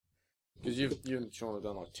Because you and Sean have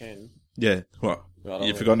done like 10. Yeah. What? Right,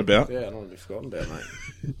 You've forgotten about? Yeah, I don't want to be forgotten about,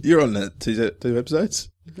 mate. You're on that two episodes?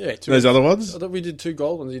 Yeah, 2. Those other ones? I thought we did 2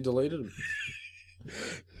 gold ones. You deleted them.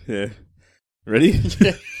 Yeah. Ready?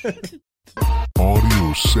 Yeah.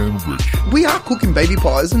 Audio sandwich. We are cooking baby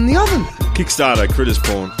pies in the oven. Kickstarter, Critters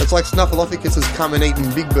Porn. It's like Snuffleupagus has come and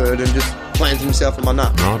eaten Big Bird and just planted himself in my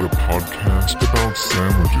nut. Not a podcast about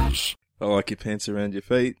sandwiches. I like your pants around your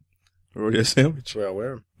feet. Audio sandwich. That's where I wear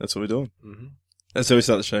them. That's what we're doing. Mm-hmm. That's how we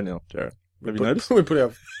start the show now, Jared. Have you noticed? We put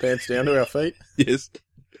our pants down to our feet. Yes.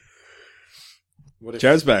 What if,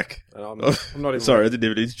 Jared's back. and I'm not even. Sorry, I didn't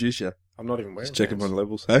even introduce you. I'm not even wearing. Just checking pants. my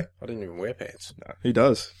levels. Hey? I didn't even wear pants. No, who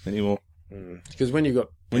does anymore? Because when you got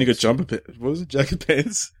Jumper pants, what was it? Jacket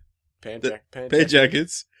pants? pant Pair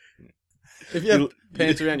jackets. if you have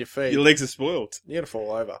pants around your feet, Your legs are spoiled. you got to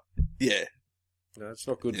fall over. Yeah. No, it's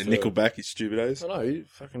not good. Yeah, for Nickelback, you stupidos. I know he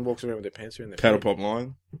fucking walks around with their pants around their Paddle feet. Pop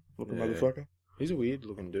Line. Looking Yeah. motherfucker. He's a weird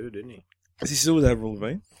looking dude, isn't he? Is he still with Avril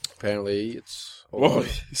Lavigne? Apparently, it's Whoa,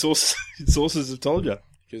 sources have told you.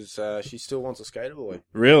 because she still wants a skater boy.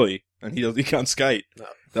 Really? And he can't skate? No.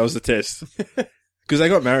 That was the test. Because they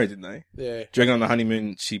got married, didn't they? Yeah. Do you reckon on the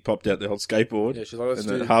honeymoon she popped out the whole skateboard Yeah, she's like, let's and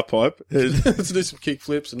the do, half pipe? let's do some kick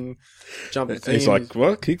flips and jump the And thing. he's like,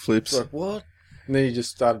 what? He's Kickflips? like, what? And then he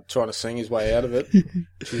just started trying to sing his way out of it.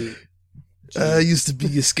 I used to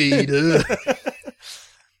be a skater.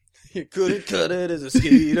 You couldn't cut it as a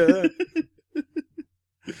skater.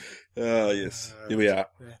 Oh, yes. Here we are.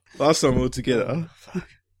 Last time we were together.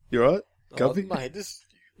 You right? Comfy? Oh, mate, this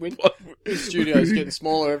studio's getting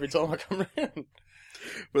smaller every time I come around.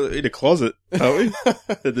 We're in a closet, aren't we?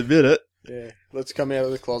 At the minute. Yeah, let's come out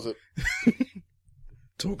of the closet.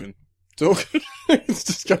 Talking. Talking. Let's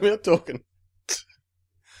just come out talking.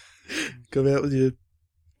 Come out with your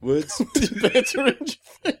words. Your pants around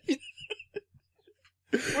your feet.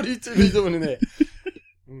 What are you two been doing in there?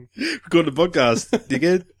 Record the podcast,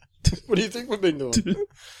 dickhead. What do you think we've been doing?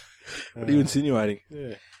 What are you insinuating?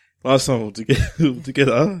 Yeah. Last time we were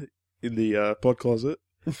together in the pod closet,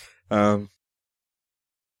 the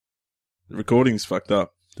recording's fucked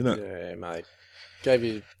up, didn't it? Yeah, mate. Gave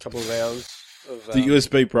you a couple of hours of... The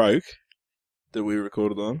USB broke that we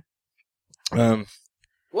recorded on.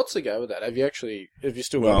 What's the go with that? Have you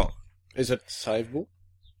still got Well, it? Is it saveable?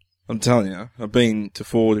 I'm telling you, I've been to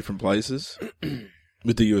 4 different places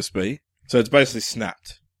with the USB. So it's basically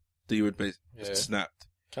snapped. The USB Yeah. snapped.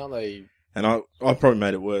 Can't they... And I probably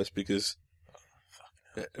made it worse because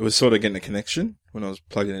it was sort of getting a connection when I was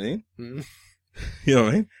plugging it in. Mm. You know what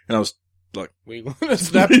I mean? And I was like... Wiggling and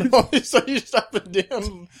snapping. So you just up and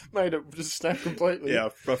down made it just snap completely. Yeah,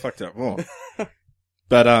 I fucked up more.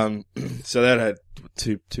 But, so that had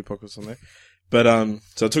two pockets on there. But,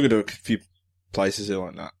 so I took it to a few places. They're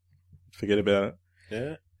like, nah, forget about it.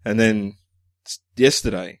 Yeah. And then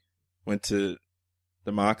yesterday, went to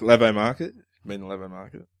the market, Lavo Market. Been to Lavo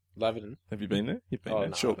Market. Laverton. Have you been there? You've been Oh, there?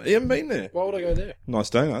 no. Sure. You haven't been there. Why would I go there? Nice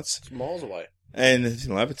donuts. It's miles away. And it's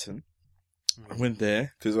in Laverton. I went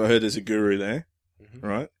there because I heard there's a guru there,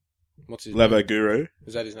 right? What's his Lavo name? Guru.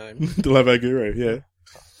 Is that his name? The Lavo Guru, yeah.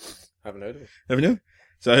 Haven't heard of him. Haven't you?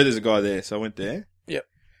 So I heard there's a guy there, so I went there. Yep.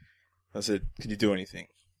 I said, can you do anything?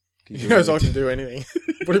 Can you He do goes, I anything? can do anything.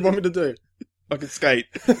 What do you want me to do? I can skate.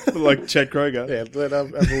 Like Chad Kroger. Yeah, let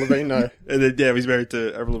Avril Lavigne know. And then, yeah, he's married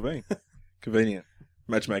to Avril Lavigne. Convenient.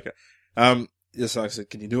 Matchmaker. Yes, I said,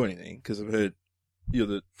 can you do anything? Because I've heard you're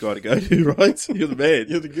the guy to go to, right? You're the man.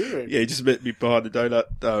 You're the guru. Yeah, he just met me behind the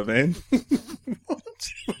donut, man. What?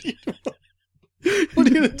 What are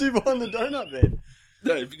you going to do behind the donut, man?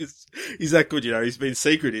 No, because he's that good, you know. He's been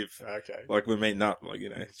secretive. Okay. Like, we're meeting up, like, you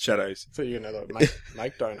know, shadows. So you're going to like,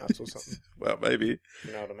 make donuts or something. Well, maybe.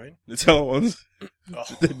 You know what I mean? The talent ones. Oh.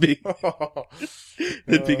 They're big.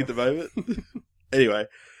 They're big at the moment. Anyway,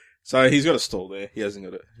 so he's got a stall there. He hasn't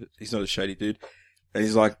got he's not a shady dude. And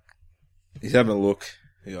he's like, he's having a look.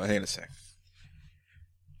 He's like, hang on a sec.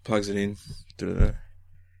 Plugs it in. Da-da-da.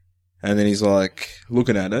 And then he's like,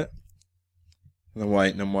 looking at it. And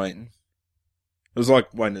I'm waiting. It was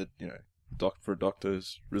like waiting, you know, for a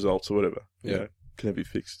doctor's results or whatever. You Yeah. know, can it be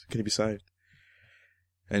fixed? Can it be saved?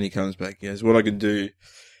 And he comes back. He goes, what I can do is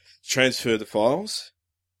transfer the files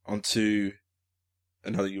onto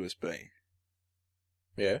another USB.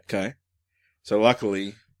 Yeah. Okay. So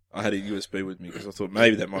luckily, I had a USB with me because I thought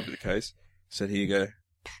maybe that might be the case. I said, here you go.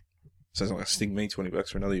 Sounds like a sting me $20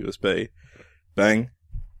 for another USB. Bang.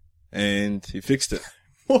 And he fixed it.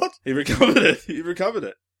 What? He recovered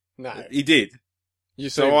it. No. He did. You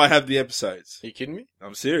So I have the episodes. Are you kidding me?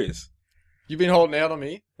 I'm serious. You've been holding out on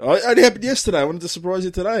me. It only happened yesterday. I wanted to surprise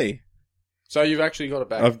you today. So you've actually got it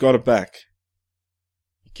back. I've got it back.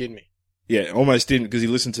 You're kidding me. Yeah, almost didn't because he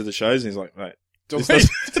listened to the shows and he's like, mate, Delete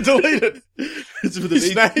delete it. it's for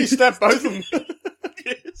the He snapped both of them.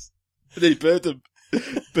 Yes. And then he burnt them.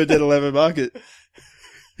 Burnt that 11 market.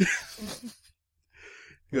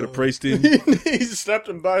 Got a priest in. He snapped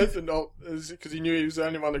them both, and because he knew he was the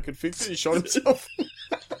only one that could fix it, he shot himself.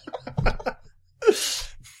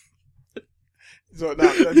 He's like,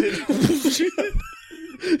 no, that's it.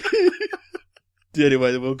 The only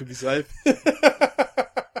way the world could be safe.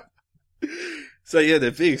 So yeah,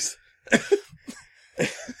 they're fixed.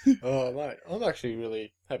 Oh, mate, I'm actually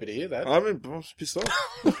really happy to hear that. I'm pissed off.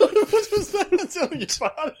 What was that? That's how you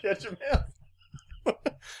farted out your mouth.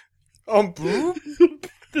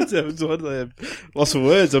 That's how it's what they have. Lots of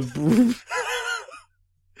words.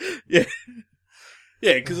 Yeah.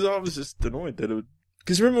 Yeah, because I was just annoyed that it would...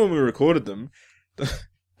 Because remember when we recorded them,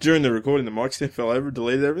 during the recording, the mic stand fell over and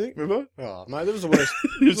deleted everything, remember? Oh, mate, that was the worst.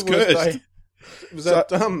 It was the worst cursed. day. Was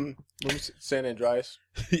that, what was it, San Andreas?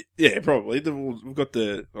 Yeah, probably. We've got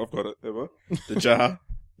I've got it, remember? The jar.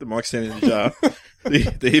 The mic stand in the jar.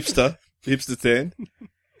 the hipster stand.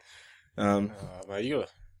 Oh, mate, you gotta...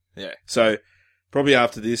 Yeah. So, probably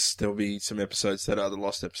after this, there'll be some episodes that are the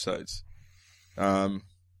lost episodes. One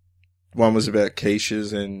was about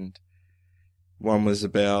Keisha's and one was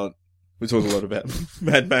about... We talked a lot about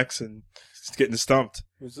Mad Max and getting stumped.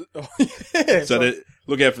 Was it? Oh, yeah. So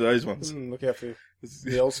look out for those ones. Look out for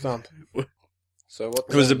the old stump. So what?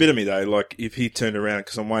 It was a bit of me though, like if he turned around,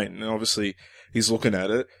 because I'm waiting, and obviously he's looking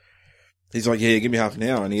at it. He's like, yeah, give me half an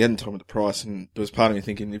hour, and he hadn't told me the price, and there was part of me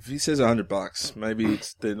thinking, if he says $100, maybe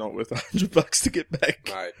they're not worth $100 to get back.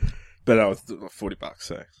 Mate, But I was like $40,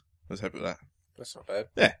 so I was happy with that. that's not bad.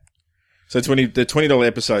 Yeah. So the $20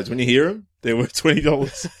 episodes, when you hear them, they're worth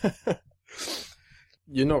 $20.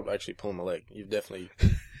 You're not actually pulling my leg. You've definitely...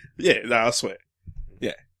 Yeah, no, I swear.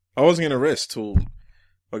 Yeah. I wasn't going to rest till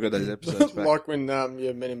I got those episodes back. Like when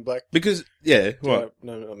you're Men in Black... Because, yeah, what?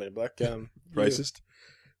 No, not Men in Black. Racist?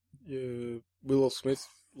 You Will Smith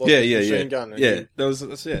lost Yeah, his machine gun. And Yeah, you that's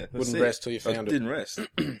wouldn't it. rest till you I found it. didn't rest.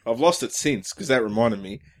 I've lost it since, because that reminded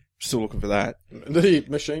me. I'm still looking for that. The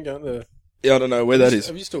machine gun. Yeah, I don't know where that is.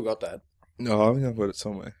 Have you still got that? No, I think I've got it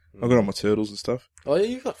somewhere. I've got it on my turtles and stuff. Oh, yeah,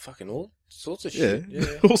 you've got fucking all sorts of shit. Yeah.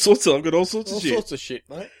 Yeah. I've got all sorts All of shit. sorts of shit,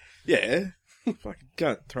 mate. Yeah. Fucking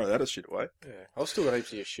can't throw that as shit away. Yeah. I've still got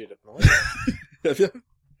heaps of your shit at night. Have you?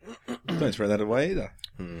 Don't throw that away either.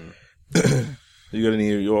 Hmm. You got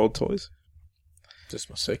any of your old toys? Just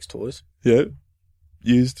my sex toys. Yeah.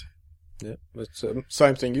 Used. Yeah. It's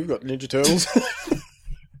same thing you've got, Ninja Turtles.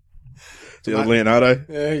 The old Leonardo.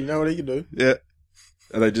 Yeah, you know what he can do. Yeah.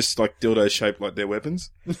 Are they just like dildos shaped like their weapons?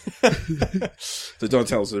 So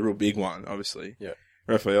Donatello's the real big one, obviously. Yeah.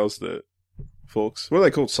 Raphael's the forks. What are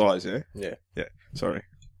they called? Size, yeah? Yeah. Yeah. Sorry.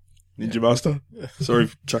 Ninja Master. Sorry,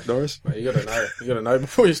 Chuck Norris. Mate, you gotta know. You gotta know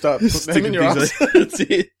before you start putting them in your ass. That's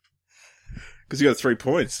it. Because you got 3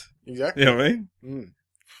 points. Exactly. You know what I mean?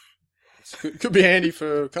 Could be handy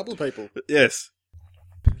for a couple of people. Yes.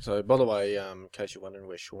 So, by the way, in case you're wondering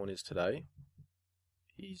where Sean is today,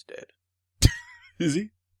 he's dead. Is he?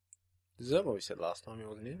 Is that what we said last time he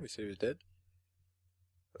wasn't here? We said he was dead?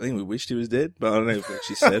 I think we wished he was dead, but I don't know if we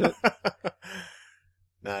actually said it.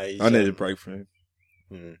 No, he's... I need a break from him.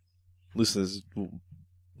 Hmm. Listeners will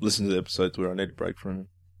listen to the episodes where I need a break from him.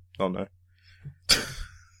 Oh no.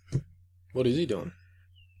 What is he doing?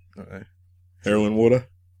 I don't know. Heroin water.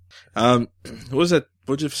 What was that?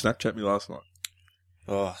 What did you Snapchat me last night?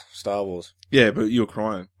 Oh, Star Wars. Yeah, but you were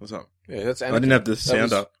crying. What's up? Yeah, that's Anakin. I didn't have the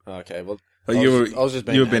sound up. Okay, well... Oh, I you was just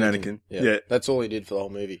being were being Anakin. Yeah. That's all he did for the whole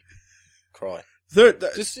movie. Cry. Wasn't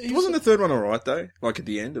the third one alright though? Like at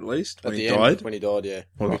the end at least? When he died? When he died, yeah.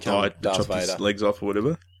 Well, When he he became died, Darth chopped Vader. his legs off or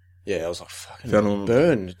whatever. Yeah, I was like, fucking Found him-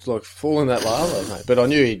 burned. It's like falling that lava, mate. But I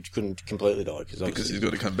knew he couldn't completely die Because he's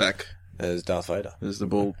got to come back as Darth Vader. as the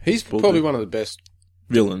ball. He's probably one of the best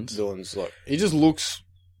villains. Like, he just looks...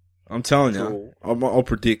 I'm telling Cool. you, I'll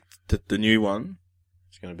predict that the new one,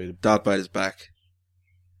 It's going to be the... Darth Vader's back.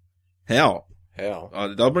 How? How?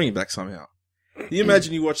 Oh, they'll bring him back somehow. Can you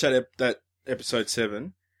imagine you watch that episode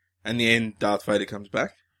 7 and the end Darth Vader comes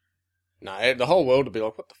back? No, the whole world would be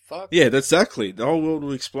like, what the fuck? Yeah, that's exactly. The whole world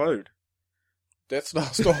will explode. Death Star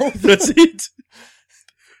style. That's it.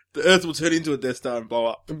 The Earth will turn into a Death Star and blow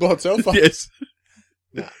up. And blow itself up. Yes.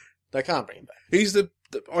 No, they can't bring him back. He's the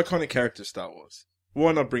iconic character of Star Wars.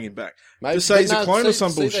 Why not bring him back? Maybe, Just say he's a clone or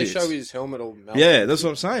some They bullshit. show his helmet all melted. Yeah, that's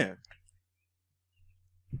what I'm saying.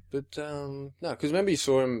 But, no, because remember you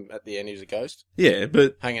saw him at the end, he was a ghost, Yeah,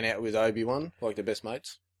 but hanging out with Obi-Wan, like the best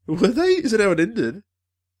mates. were they? Is that how it ended?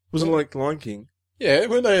 Was it like Lion King? Yeah,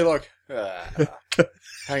 when they like,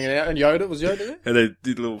 hanging out. And Yoda, was Yoda there? And they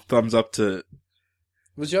did a little thumbs up to...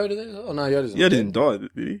 Was Yoda there? Oh, no, Yoda's not Yoda dead. didn't die, did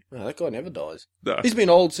he? No, that guy never dies. No. He's been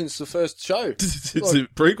old since the first show. It's the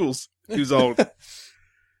prequels. He was old.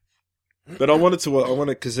 But I wanted,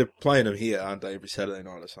 because they're playing them here, aren't they, every Saturday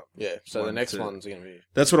night or something? Yeah, so the One, next two. one's going to be...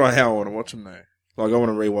 That's how I want to watch them though. Like I want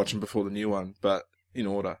to rewatch them before the new one, but in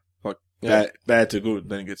order. Like Yeah. bad to good,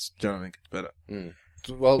 then it gets generally gets better.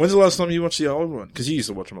 Well, When's the last time you watched the old one? Because you used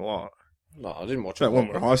to watch them a lot. no, I didn't watch That it. one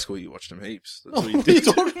in high school, you watched them heaps. That's Oh, what you what are you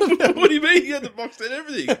did. talking about? What do you mean? You had the box set and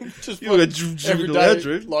everything. Just You were like every day,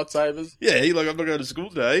 Drew. lightsabers. Yeah, you're like, I'm not going to school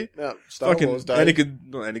today. No, Star Fucking Wars Day.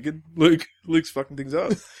 Anakin, Luke's fucking things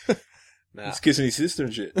up. Nah. He's kissing his sister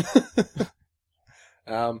and shit.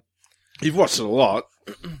 You've watched it a lot.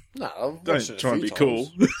 No, I've Don't watched it a try and few be times.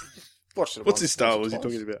 cool. Watched it What's once, this Star once or Wars you're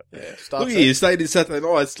twice. talking about? Yeah, Star Look at Trek. you, stayed in Saturday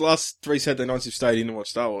nights. The last 3 Saturday nights you've stayed in and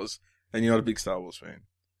watched Star Wars, and you're not a big Star Wars fan.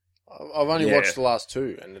 I've only Yeah. watched the last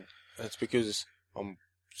 2, and it's because I'm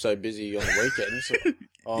so busy on the weekends.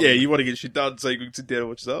 So Yeah, you want to get shit done so you can sit down and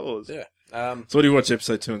watch Star Wars. Yeah. So what do you watch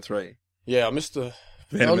episode 2 and 3? Yeah, I missed the...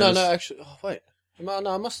 Phantom no, Menace? actually... Oh, wait. No,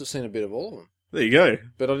 I must have seen a bit of all of them. There you go.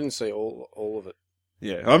 But I didn't see all of it.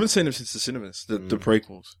 Yeah, I haven't seen them since the cinemas, the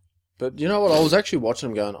prequels. But you know what? I was actually watching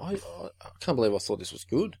them going, I can't believe I thought this was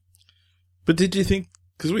good. But did you think...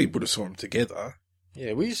 Because we would have saw them together.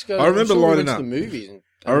 Yeah, we used to go... I remember I'm sure we lining went to up. the movies. And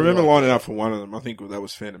I remember like, lining up for one of them. I think that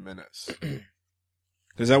was Phantom Menace.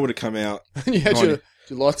 Because that would have come out... you had your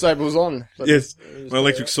lightsaber was on. But Yes, it was my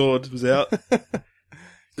electric sword was out.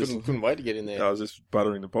 couldn't wait to get in there. I was just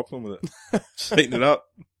buttering the popcorn with it. Just heating it up.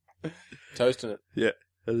 Toasting it. Yeah.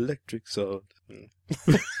 Electric sword.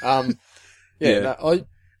 Yeah, Yeah. No,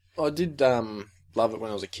 I did love it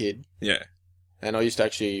when I was a kid, Yeah. and I used to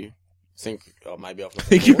actually think, oh, maybe I've I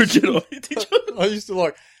think you were Jedi. Did you? I used to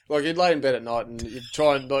like you'd lay in bed at night and you'd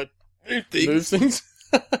try and like move things.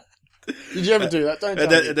 Did you ever do that? Don't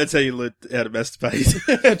tell And me. that's how you learned how to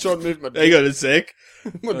masturbate. Try and move my Hang on a sec.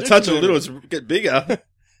 my I dick touch it a moving. little, it's get bigger.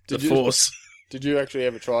 The Did you- force. Did you actually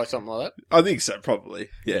ever try something like I think so, probably.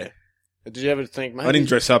 Yeah. that? Did you ever think, maybe... I didn't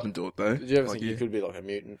dress up and do it, though. Did you ever Like think you could be like a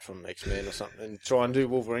mutant from X-Men or something and try and do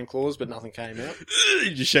Wolverine claws, but nothing came out?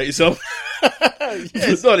 You just shut yourself.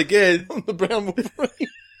 Yes, Not again. on the brown Wolverine.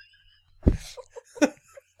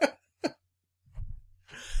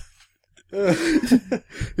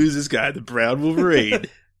 Who's this guy? The brown Wolverine.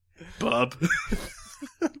 Bob.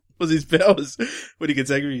 What's his powers? When he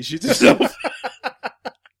gets angry, he shoots himself.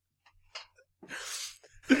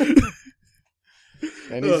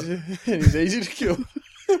 And he's easy to kill.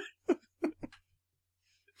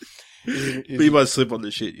 But you might slip on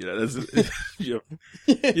the shit, you know. That's, you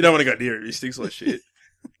don't want to go near him. He stinks like shit.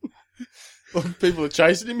 When people are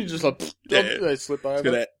chasing him, you just like Yeah. they slip over. He's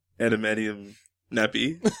got an adamantium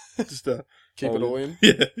nappy. Just Keep it all in.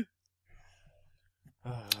 Yeah.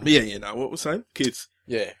 But yeah, no. What was saying? Kids.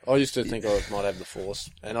 Yeah, I used to think I might have the Force,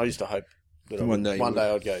 and I used to hope that One day you would.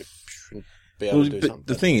 I'd go and be able Well, to do but something.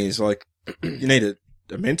 the thing is, like, you need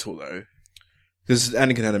a mentor though, because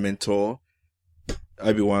Anakin had a mentor.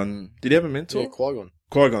 Obi-Wan, did he have a mentor? Yeah, Qui-Gon.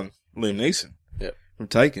 Qui-Gon, Liam Neeson. Yep. From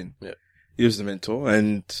Taken. Yep. He was the mentor,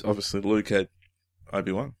 and obviously Luke had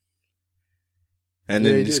Obi-Wan. And Yeah,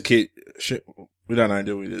 then he this did. kid, we don't know,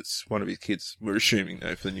 do we? It's one of his kids. We're assuming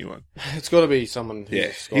though for the new one. It's got to be someone. Who's Yeah,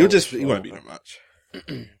 a scholar. he won't be that much.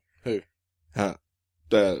 Who?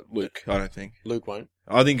 Luke, I don't think. Luke won't.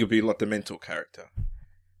 I think he'll be like the mentor character.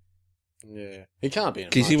 Yeah, he can't be in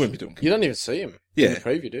it Because he much. won't be doing. You don't even see him. Yeah. In the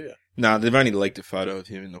preview, do you? No, they've only leaked a photo of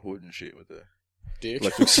him in the hood and shit with the Dick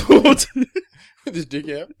electric sword. with his dick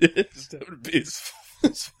out. Yeah, just having a piss.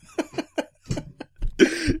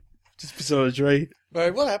 Just beside a tree.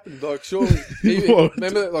 Mate, what happened? Like, surely, What?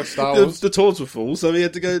 remember like Star The, Wars? the tours were full, so he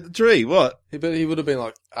had to go to the tree. What? But he would have been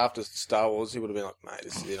like, after Star Wars, he would have been like, mate,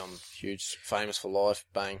 this is it. I'm huge, famous for life.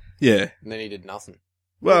 Bang. Yeah. And then he did nothing.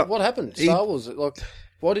 Well, What happened? he- Star Wars, like,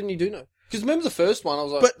 why didn't he do no? Because remember the first one, I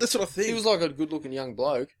was like, but that's what I think. he was like a good looking young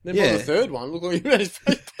bloke. Then Yeah. by the third one, looked like he had his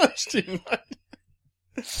face punched in,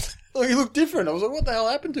 mate. Like, he looked different. I was like, what the hell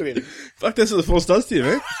happened to him? Fuck, that's what the Force does to you,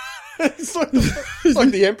 man. It's like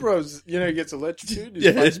the Emperor's, gets electrocuted, his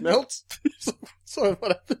Yeah. face melts. So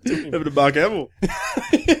what happened to him? Having a Mark Hamill.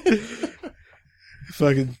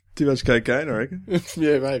 Fucking too much cocaine, I reckon.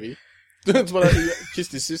 Yeah, maybe. That's what he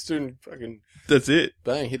kissed his sister and fucking That's it.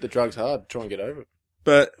 bang, hit the drugs hard, try and get over it.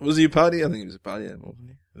 But was he a party? I think he was a party animal, wasn't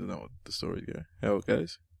he? I don't know what the story go, how it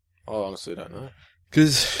goes. I honestly don't know.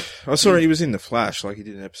 Because I saw he was in The Flash, like he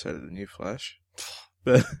did an episode of the new Flash.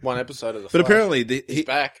 But One episode of the but Flash. apparently He's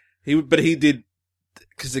back. he did,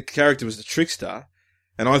 because the character was the trickster,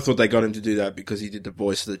 And I thought they got him to do that because he did the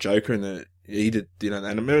voice of the Joker and he did,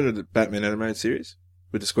 remember the Batman animated series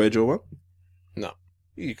with the square jaw one? No.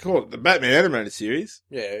 You call it the Batman animated series.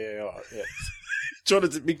 Yeah, all right, yeah. Trying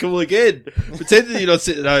to be cool again. Pretending you're not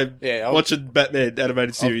sitting at home watching Batman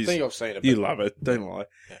animated series. I think I've seen it. You love it. Don't lie.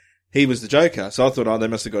 Yeah. He was the Joker. So I thought, they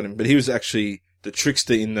must have got him. But he was actually the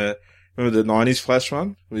trickster in remember the 90s Flash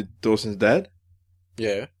one with Dawson's dad?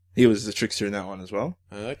 Yeah. He was the trickster in that one as well.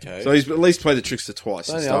 Okay. So he's at least played the trickster twice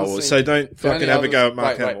in Star Wars. So don't fucking have a go at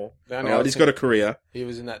Mark Hamill. Alright, he's got a career. He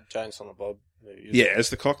was in that Jane Silent Bob. Yeah, as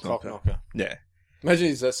the cock knocker. Yeah. Imagine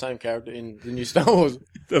he's that same character in the new Star Wars.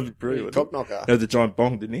 That'd be brilliant. Cock knocker. He had the giant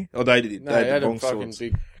bong, didn't he? Oh, they did. No, they he had the a bong fucking swords.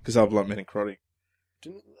 big... Because they were blunt men and karate.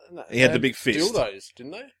 He had the big fist. Dildos,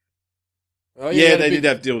 didn't they? Oh, yeah, they did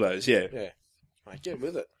have dildos, yeah. Yeah. Mate, get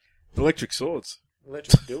with it. Electric swords.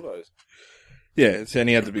 Electric dildos. Yeah, and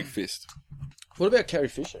he had the big fist. What about Carrie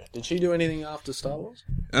Fisher? Did she do anything after Star Wars?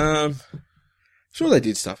 Sure they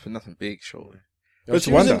did stuff, but nothing big, surely. No,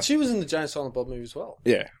 she was in the Jane Silent Bob movie as well.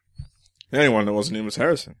 Yeah. The only one that wasn't in was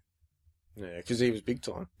Harrison. Yeah, because he was big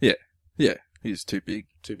time. Yeah, he was too big.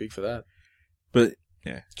 Too big for that. But,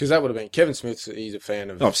 yeah. Because that would have been... Kevin Smith, he's a fan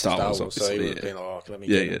of Star Wars, so he would have been like, let me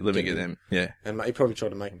get them. Yeah. And he probably tried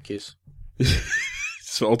to make him kiss.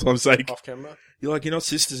 Just for old time's sake. Off camera. You're not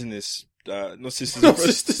sisters in this. Not sisters. Not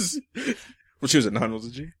sisters. Well, she was a nun,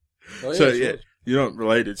 wasn't she? Oh, yeah, so, yeah. You're not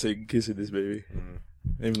related, so you can kiss in this movie.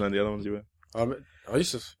 Even though the other ones you were. I remember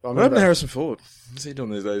what happened to Harrison Ford? What's he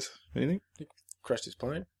doing these days? Anything? He crashed his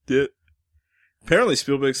plane. Yeah. Apparently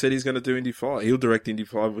Spielberg said he's going to do Indy 5. He'll direct Indy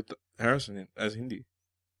 5 with Harrison as Indy.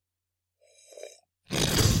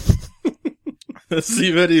 Let's see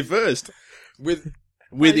if Indy first. With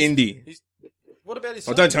Indy. What about his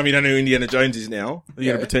son? Oh, don't tell me you don't know who Indiana Jones is now.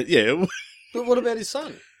 You're going to pretend... Yeah. But what about his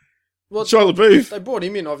son? Well, Shia LaBeouf. They brought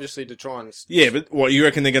him in, obviously, to try and... Yeah, but what, you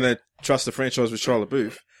reckon they're going to trust the franchise with Shia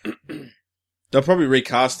LaBeouf? They'll probably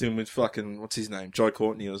recast him with fucking... What's his name? Jai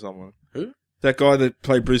Courtney or someone. Who? That guy that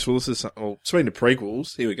played Bruce Willis' son. Well, speaking of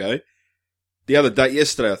prequels, here we go. The other day,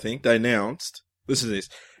 yesterday, I think, they announced... Listen to this.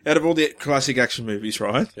 Out of all the classic action movies,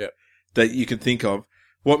 right? Yeah. That you can think of,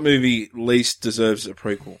 what movie least deserves a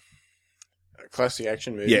prequel? A classic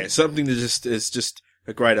action movie? Yeah, something that is just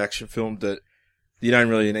a great action film that you don't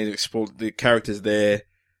really need to explore. The characters there,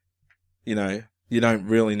 you don't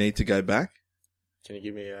really need to go back. Can you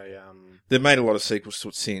give me a... They've made a lot of sequels to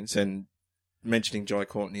it since, and mentioning Jai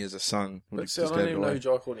Courtney as a son... I don't even know who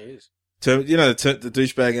Jai Courtney is. The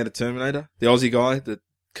douchebag out of Terminator? The Aussie guy that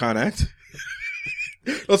can't act?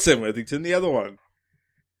 Not Sam Worthington, the other one.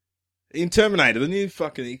 In Terminator, the new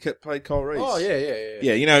he played Kyle Reese. Oh, yeah.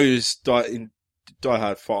 Yeah, he was in Die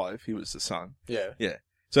Hard 5. He was the son. Yeah. Yeah.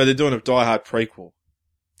 So they're doing a Die Hard prequel.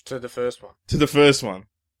 To the first one. To the first one.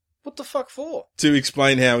 What the fuck for? To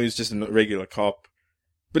explain how he was just a regular cop.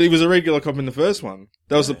 But he was a regular cop in the first one.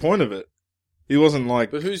 That was the point of it. He wasn't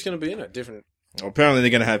like... But who's going to be in it? Different... Well, apparently they're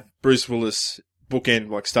going to have Bruce Willis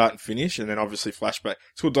bookend, start and finish, and then obviously flashback.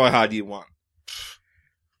 It's called Die Hard Year 1.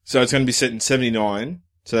 So it's going to be set in 79.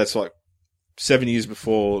 So that's 7 years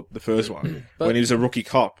before the first one, when he was a rookie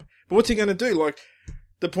cop. But what's he going to do?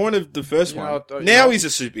 The point of the first one. Now he's a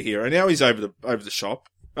superhero. Now he's over the shop,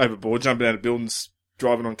 overboard, jumping out of buildings,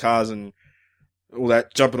 driving on cars and all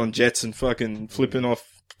that, jumping on jets and fucking flipping off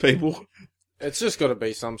people. It's just got to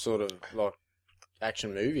be some sort of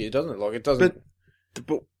action movie, doesn't it? It doesn't.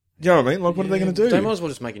 But you know what I mean? What are they going to do? They might as well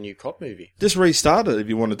just make a new cop movie. Just restart it if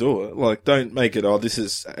you want to do it. Don't make it. This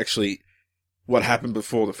is actually what happened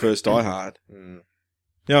before the first Die Hard. You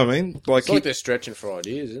know what I mean? It's like they're stretching for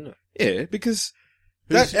ideas, isn't it? Yeah, because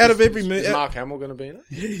out of every movie... Is Mark Hamill going to be in it?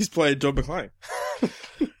 Yeah, he's playing John McClane.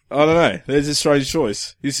 I don't know. There's a strange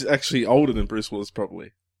choice. He's actually older than Bruce Willis,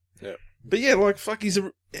 probably. Yeah. But yeah, he's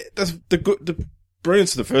that's the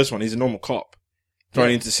brilliance of the first one. He's a normal cop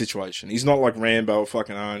thrown into the situation. He's not like Rambo or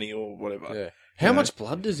fucking Arnie or whatever. Yeah. How much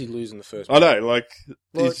blood does he lose in the first one? I know,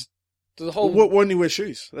 the whole... Why didn't he wear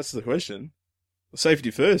shoes? That's the question.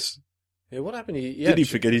 Safety first. Yeah, what happened? Did he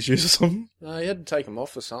forget his shoes or something? No, he had to take them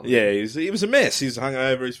off or something. Yeah, he was a mess. He's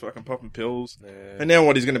hungover, he's fucking popping pills. Yeah. And now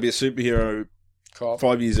he's going to be a superhero cop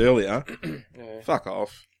 5 years earlier. Yeah. Fuck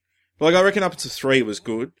off. I reckon up to 3 was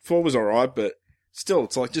good. 4 was alright, but still,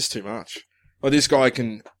 it's just too much. This guy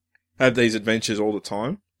can have these adventures all the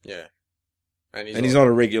time. Yeah. And he's not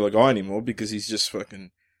a regular guy anymore because he's just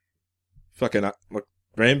fucking like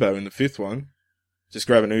Rambo in the 5th one. Just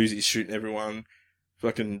grabbing Uzis, shooting everyone,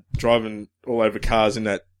 fucking driving all over cars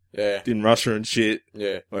in Russia and shit.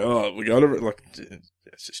 Yeah. We got it.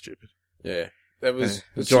 It's just stupid. Yeah. That was,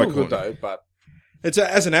 it's still good though, but. It's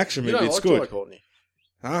as an action movie, it's good. Jai Courtney.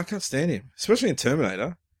 I can't stand him, especially in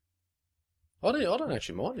Terminator. I don't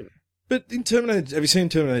actually mind him. But in Terminator, have you seen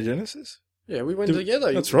Terminator Genesis? Yeah, we went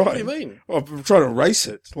together. That's What right. do you mean? Oh, I'm trying to erase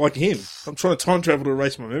it, like him. I'm trying to time travel to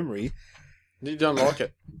erase my memory. You don't like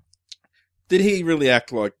it? Did he really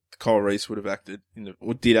act like Kyle Reese would have acted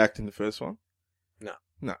or did act in the first one? No.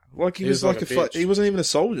 No. Like he He was was like like a bitch. he wasn't even a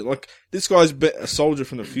soldier. Like this guy's a soldier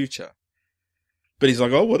from the future. But he's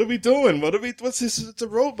like, oh, what are we doing? What's this? It's a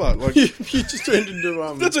robot. Like you just turned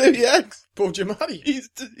into that's how he acts. Paul Giamatti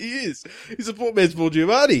He is. He's a poor man's Paul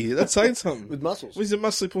Giamatti. That's saying something. with muscles. Well, he's a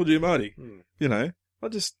muscly Paul Giamatti. You know, I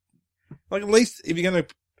just like at least if you're gonna,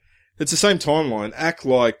 it's the same timeline. Act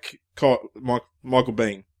like Michael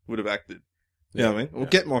Biehn would have acted. You know what I mean? Or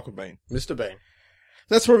get Michael Biehn. Mr. Bean.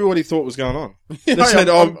 That's probably what he thought was going on. They Yeah, said,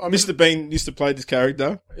 I'm- Mr. Bean used to play this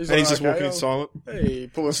character, He's and like, he's just okay, walking in I'll- silent, Hey,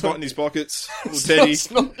 pull a snot in his pockets, little Snot- teddy.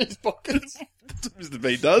 snot in his pockets. That's what Mr.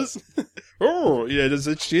 Bean does. Oh, yeah, does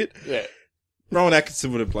that shit. Yeah. Rowan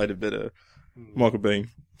Atkinson would have played a better Michael Biehn.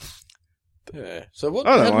 Yeah. So what?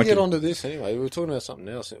 I don't How did we like get him. onto this anyway? We were talking about something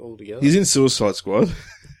else altogether. He's in Suicide Squad.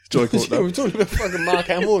 Jai Yeah, we Courtney. were talking about fucking Mark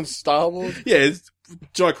Hamill and Star Wars. Yeah,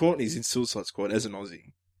 Jai Courtney's in Suicide Squad as an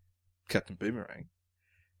Aussie. Captain Boomerang.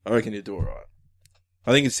 I reckon he'd do alright.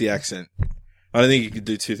 I think it's the accent. I don't think you could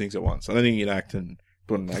do two things at once. I don't think you can act and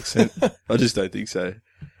put an accent. I just don't think so.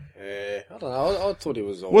 Yeah, I don't know. I thought he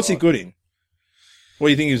was alright. What's he good in? What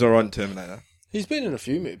do you think he was alright in Terminator? He's been in a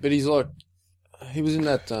few movies, but he's like, he was in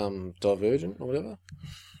that Divergent or whatever.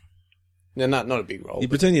 No, not a big role. You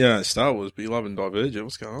pretend you don't know Star Wars, but you love Divergent.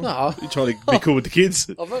 What's going on? No. You're trying to be cool with the kids.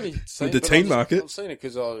 I've only seen With the but teen I've- market. I've seen it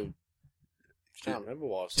because I can't remember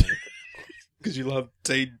why I've seen it. Because you love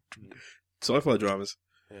teen sci-fi dramas.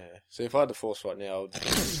 Yeah. See, if I had the force right now,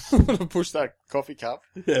 I would push that coffee cup.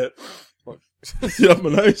 Yeah. Like, Sit up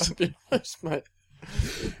my nose. be honest, mate.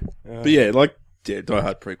 But yeah, like, Die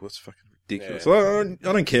Hard prequels are fucking ridiculous. Yeah.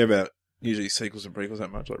 I don't care about usually sequels and prequels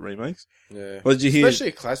that much, like remakes. Yeah. Well, did you hear, Especially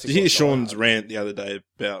a classic. did you hear like Sean's Die Hard. rant the other day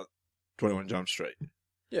about 21 Jump Street?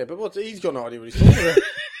 Yeah, but he's got no idea what he's talking about.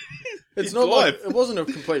 It's He's not like live. it wasn't a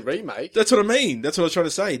complete remake. That's what I mean. That's what I was trying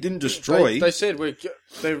to say. It didn't destroy. They said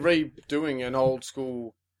they're redoing an old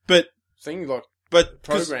school but, thing like but,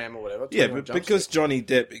 program or whatever. yeah, 21 but Jump because Street. Johnny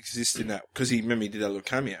Depp exists in that, because he did that little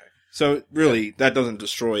cameo. So really, that doesn't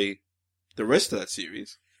destroy the rest of that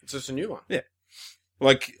series. It's just a new one.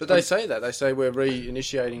 Like, But they say that. They say we're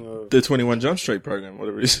reinitiating the 21 Jump Street program,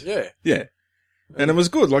 whatever it is. Yeah. Yeah. And it was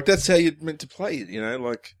good. Like, that's how you're meant to play it, you know?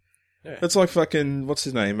 Like, Yeah. that's like fucking, what's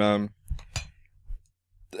his name?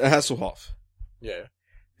 Hasselhoff. Yeah.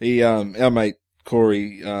 He, our mate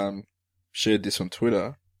Corey, shared this on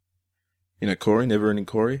Twitter. You know Corey, Never Ending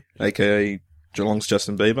Corey, aka Geelong's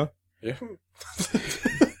Justin Bieber. Yeah.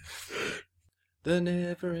 The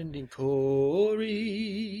never-ending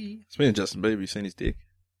Corey. Speaking of Justin Bieber, you seen his dick?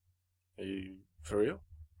 Are you for real?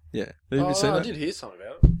 Yeah. Have you Oh, seen I that? did hear something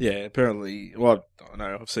about it. Yeah, apparently. Well, I don't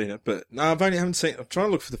know, I've seen it, but no, haven't seen. I'm trying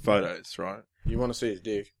to look for the photos, right? You want to see his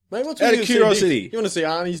dick? Mate, what's Out with of you to see his curiosity. dick? You want to see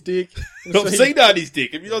Arnie's dick? You wanna I've see- seen Arnie's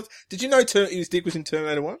dick. Have you not, did you know his dick was in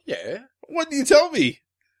Terminator 1? Yeah. What did you tell me?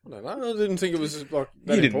 I don't know. I didn't think it was like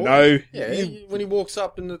that You didn't important. know. Yeah, You- when he walks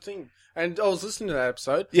up in the thing. And I was listening to that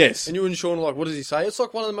episode. Yes. And you and Sean are like, what does he say? It's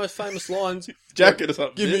like one of the most famous lines. Jacket Like, or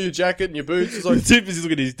something. Give yeah. me your jacket and your boots. It's The like, tip is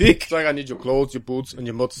look at his dick. it's like I need your clothes, your boots, and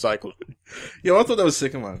your motorcycle. Yeah, I thought that was the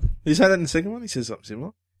second one. He's had that in the second one? He says something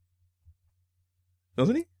similar.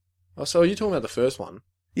 Doesn't he? Oh, so you're talking about the first one?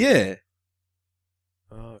 Yeah.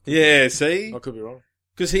 Oh, Yeah, see? I could be wrong.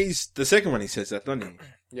 Because he's, the second one he says that, doesn't he?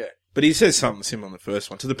 Yeah. But he says something similar on the first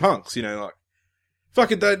one. To the punks, you know, like,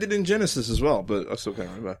 fuck it, they did it in Genesis as well, but I still can't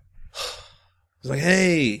remember. It's like,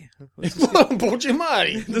 hey. Paul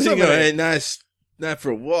Giamatti. Doesn't he go, hey, nice night for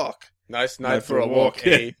a walk? Nice night for a walk,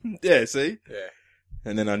 eh? Yeah, see? Yeah.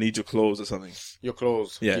 And then I need your clothes or something. Your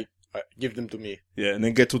clothes. Yeah. Give them to me. Yeah, and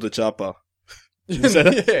then get to the chopper. yeah, say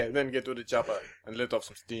that? then get to the chopper and let off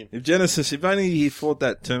some steam. If only he fought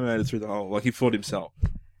that Terminator through the whole, like he fought himself.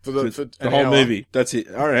 For The an whole hour. movie. That's it.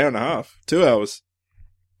 Hour and a half. 2 hours.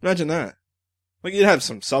 Imagine that. Like, you'd have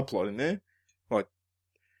some subplot in there. Like,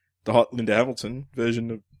 the hot Linda Hamilton version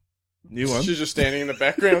of new one. She's just standing in the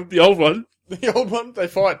background. The old one. The old one, they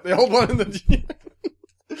fight. The old one and the...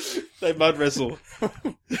 They mud wrestle. Oh,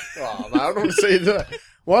 man, I don't want to see that.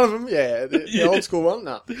 One of them, yeah. The Yeah. old school one,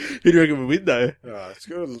 no. Who do you reckon would win, though? Oh, it's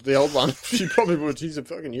good. The old one. She probably would. She's a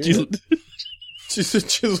fucking unit. She's a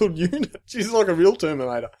chiseled unit. She's like a real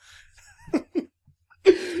Terminator.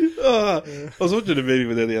 I was watching a movie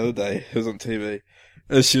with her the other day. It was on TV.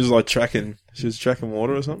 And she was like tracking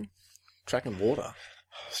water or something. Tracking water. Oh,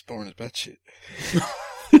 it's boring as bad shit.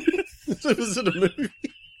 It was in a movie.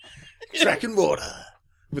 Track and Water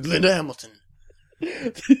with Linda Hamilton.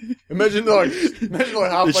 Imagine like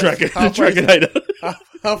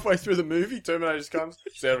halfway through the movie, Terminator just comes,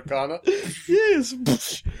 Sarah Connor. Yes.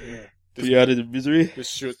 Be out of the misery. This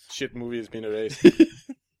shit movie has been erased.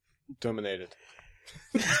 Terminated.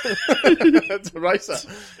 That's a racer.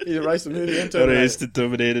 He erased the movie and Terminated. Erased and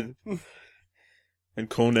Terminated. And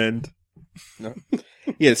Conan. No.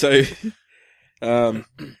 Yeah, so what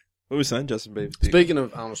were we saying, Justin Bieber? Speaking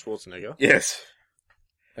of Arnold Schwarzenegger. Yes.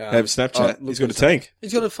 Have Snapchat. He's got a tank.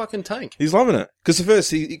 He's got a fucking tank. He's loving it. Because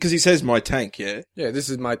he says my tank, yeah? Yeah, this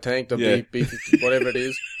is my tank, the Yeah. B50, whatever it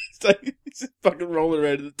is. He's just fucking rolling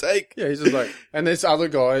around in the tank. Yeah, he's just like, and this other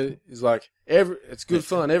guy is like, it's good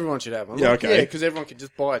fun, everyone should have one. Yeah, Like, okay. Yeah, because everyone can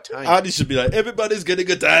just buy a tank. Artie should be like, everybody's getting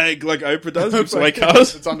a tank, like Oprah does with sway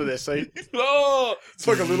cars. It's under their seat. Oh! It's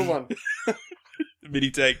like a little one.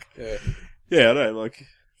 Mini tank. Yeah. Yeah, I know, like,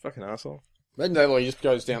 fucking asshole. Imagine that, like, he just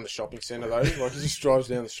goes down the shopping centre, though. Like, he just drives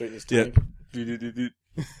down the street in his Yeah. tank.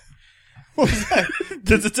 What was that?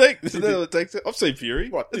 There's a tank. Isn't that what a tank? I've seen Fury.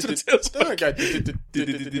 What? That's what it sounds They don't like.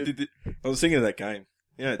 go... I was thinking of that game.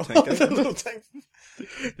 Yeah, tank game. That little tank.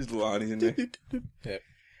 There's little Arnie's in there. Yeah.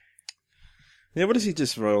 Yeah, what does he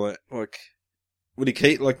just roll at? Like, would he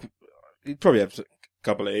keep, like, he'd probably have a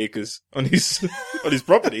couple of acres on his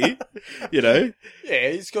property, you know? Yeah,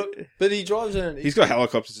 he's got... But he drives in... He's got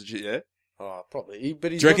helicopters and shit, yeah? Oh, probably.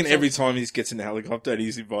 But he's Do you reckon got every time he gets in the helicopter and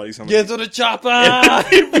he's inviting someone? Get to the chopper!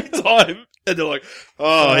 Every time. And they're like,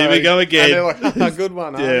 oh, here we go again. And they're like, good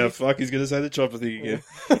one, Yeah, fuck, he's going to say the chopper thing again.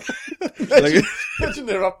 Imagine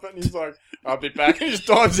they're up and he's like, I'll be back. And he just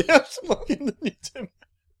dives out like in the new Tim.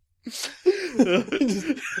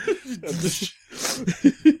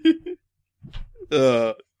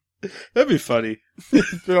 That'd be funny.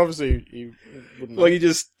 But obviously he wouldn't Like he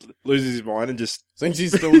just loses his mind and just thinks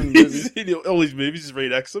he's still in the movie. in all these movies, just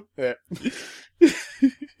reenacts them. Yeah.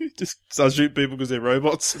 Just starts shooting people because they're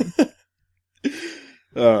robots.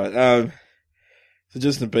 Alright, so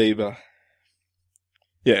Justin Bieber.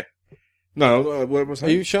 Yeah. No, what was Are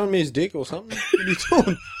that? you showing me his dick or something? What are you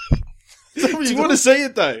doing? Is that what Do you you're want to doing? see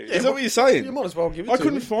it though? Is that what you're saying? You might as well give it I to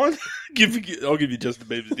couldn't me. find. I'll give you Justin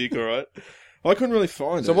Bieber's dick, alright? I couldn't really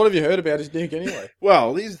find So it. what have you heard about his dick anyway?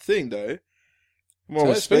 Well, here's the thing though. While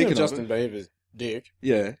we're Speaking speaking of of Justin it, Bieber's dick,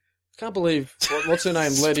 yeah. can't believe, what's her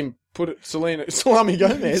name, let him put it, Salami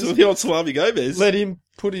Gomez, So the old Salami Gomez. let him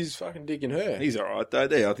put his fucking dick in her. He's alright though.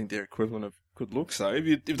 I think they're equivalent of good looks. So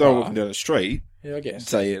if they were walking down the street, Yeah, I I'd guess.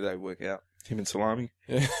 say yeah, they work out. Him and Salami.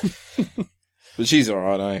 Yeah. But she's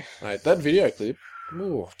alright, eh? Mate, that video clip,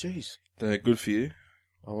 oh, jeez. They're good for you.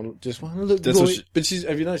 I just want to look That's what goid. she- But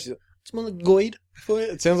have you noticed, she's like, just want to goid for you.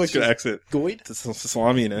 It sounds like Good she's accent. goid. It's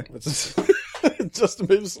Salami in her. It's Justin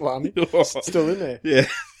Bieber salami. Still in there. Yeah.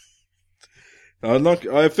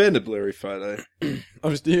 I found a blurry photo.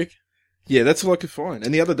 Of his dick. Yeah, that's all I could find.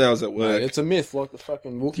 And the other day I was at work. Mate, it's a myth, like the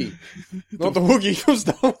fucking Wookiee. Not the Wookiee from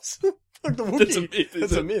Star Wars. Like the Wookiee. That's a myth.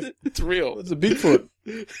 That's a myth. It's real. It's a Bigfoot.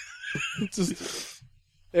 It's just,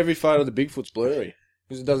 every photo of the Bigfoot's blurry.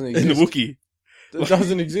 Because it doesn't And exist. the Wookiee. It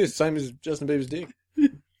doesn't exist. Same as Justin Bieber's dick.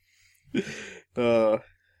 Well,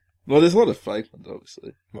 there's a lot of fake ones,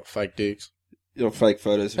 obviously. What, fake dicks? You know, fake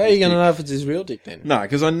photos. How are you going to know if it's his real dick then? No,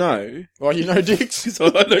 because I know. Oh, you know dicks? 'Cause I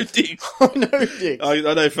know dicks. I know dicks. I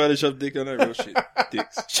know Photoshop dick. I know real shit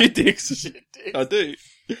dicks. Shit dicks. Shit dicks. I do.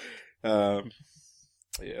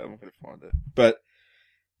 Yeah, I'm not going to find it. But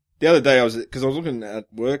the other day I was looking at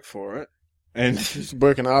work for it, and Just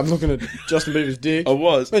working hard, looking at Justin Bieber's dick. I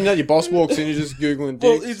was. When your boss walks in, you're just Googling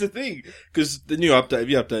Well, dicks. here's the thing, because the new update. Have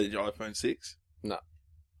you updated your iPhone 6?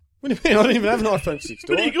 What do you mean? I don't even have an iPhone 6,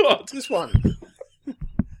 do What I? do you got? This one.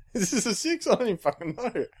 Is this a 6? I don't even fucking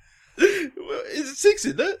know. Well, is it 6,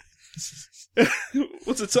 isn't it?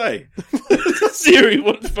 What's it say? Siri,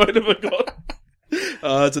 what phone have I got?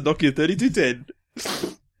 It's a Nokia 3210.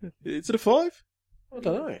 Is it a 5? I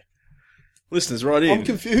don't know. Listeners, right in. I'm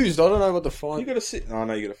confused. I don't know what to find. You got a 6? Oh,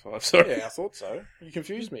 no, you got a 5. Sorry. Yeah, I thought so. You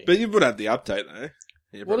confused me. But you would have the update, though.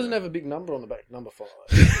 Yeah, What doesn't have a big number on the back? Number 5.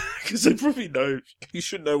 Because they probably know. You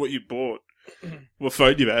should know what you bought. What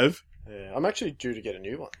phone you have. Yeah, I'm actually due to get a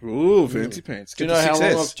new one. Ooh, fancy pants. Do you Get know the how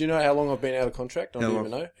 6S. long? Do you know how long I've been out of contract? I don't How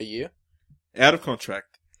even know. A year. Out of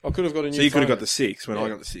contract. I could have got a new. So you could have phone. got the 6 when Yeah. I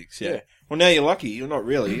got the 6, yeah. Yeah. Well, now you're lucky. You're not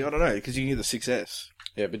really. I don't know, because you can get the 6S.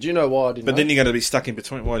 Yeah, but do you know why I didn't? But know? then you're going to be stuck in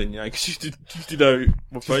between. Why didn't you know? Because you didn't know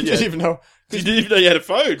what phone you you didn't had. even know You didn't even know you had a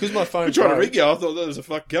phone. because my phone I'm trying to broke. ring you. I thought that was a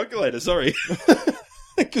fucking calculator. Sorry.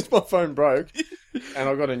 Because my phone broke, and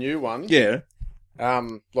I got a new one. Yeah.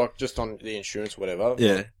 Like just on the insurance, or whatever.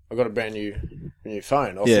 Yeah. I got a brand new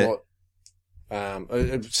phone. I Yeah. thought,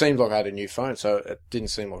 It seemed like I had a new phone, so it didn't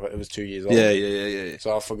seem like it was 2 years old. Yeah.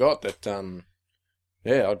 So I forgot that,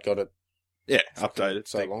 I'd got it Yeah, updated.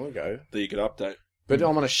 so long ago. That you could update. But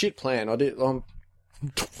I'm on a shit plan.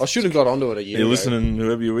 I should have got onto it a year ago. You're listening,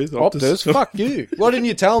 whoever you're with. Optus, fuck you. Why didn't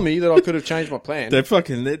you tell me that I could have changed my plan?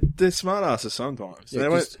 They're smart asses sometimes. Yeah,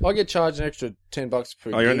 'cause I get charged an extra $10 per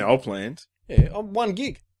You're on gig. the old plans. Yeah, I'm 1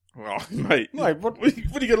 gig. Oh, mate. Mate, what? What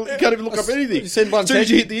are you going to... You can't even look up anything. You send one As soon as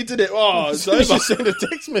text. you hit the internet, it's You over. send a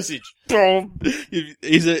text message. Boom.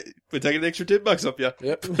 We're taking an extra $10 off you.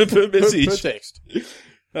 Yep. Per message. Per text.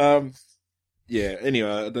 Yeah, anyway,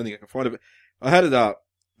 I don't think I can find it, but I had it up,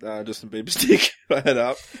 Justin Bieber stick, I had it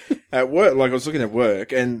up at work, like I was looking at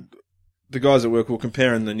work, and the guys at work were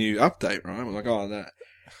comparing the new update, right? We're like, that.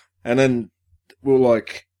 And then we're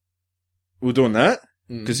doing that,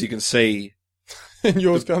 because you can see, And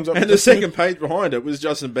yours comes up. and the second page behind it was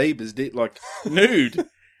Justin Bieber's nude.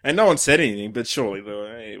 And no one said anything, but surely they were,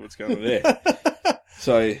 hey, what's going on there?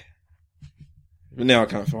 So, but now I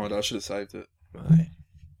can't find it, I should have saved it.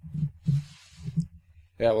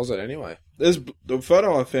 How was it anyway? The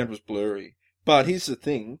photo I found was blurry, but here's the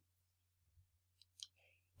thing.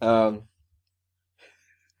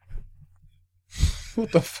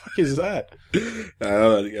 What the fuck is that? I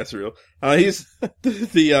don't think that's real. Here's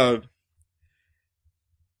the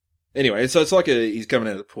anyway, so it's like he's coming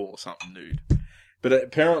out of the pool or something nude. But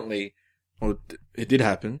apparently, it did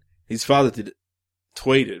happen. His father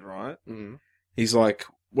tweeted, right? Mm. He's like,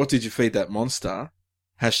 what did you feed that monster?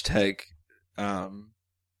 Hashtag,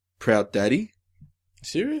 proud daddy.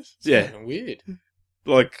 Serious? It's Yeah. fucking weird.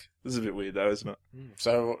 Like, this is a bit weird though, isn't it?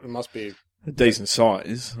 So it must be. A decent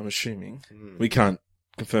size, I'm assuming. We can't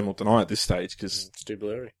confirm or deny at this stage because It's too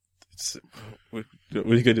blurry.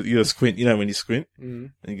 you got to squint. You know when you squint,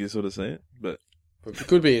 Mm. and you can sort of see it. But But it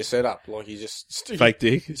could be a setup. Like he just fake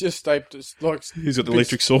dick. He just taped it, like He's got the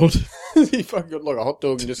electric sword. he fucking got like a hot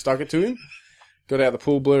dog and just stuck it to him. Got out the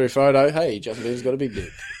pool blurry photo. Hey, Justin Bieber's got a big dick.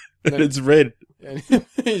 And it's red. And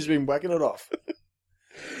he's been whacking it off.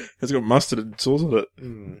 It's got mustard and sauce on it.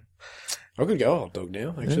 Mm. I could go a hot dog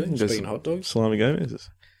now, actually. Yeah, Speaking of hot dogs. Salami Gomez.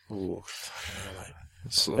 Ooh.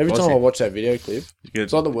 It's Every time I watch that video clip, get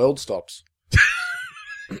it's like the world stops.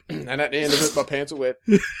 And at the end of it, my pants are wet.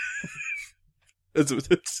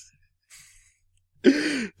 it's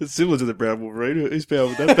similar to the brown Wolverine. Whose power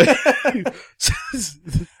would that be?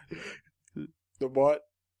 The white.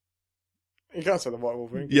 You can't say the white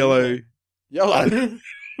Wolverine. Yellow. Yellow. We're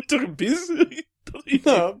talking piss.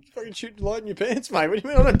 No, I'm fucking shooting light in your pants, mate. What do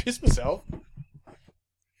you mean I don't piss myself?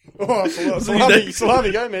 Oh,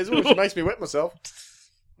 salami Gomez. Oh, she makes me wet myself.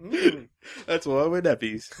 Mm. That's why I wear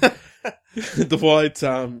nappies. the white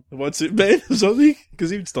Superman or something, because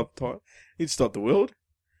he'd stop time. He'd stop the world.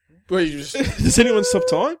 Well, you just Does anyone stop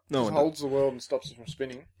time? No one. holds the world and stops it from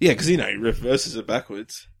spinning. Yeah, because he reverses it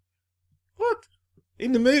backwards. What?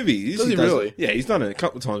 In the movies. Does he really? Yeah, he's done it a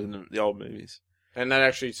couple of times in the old movies. And that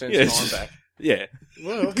actually sends Yeah, time back. Yeah.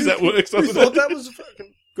 Well, Because that works, who doesn't thought it? that was a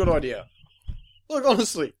fucking good idea? Look,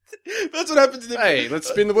 honestly. That's what happens in the... Hey, let's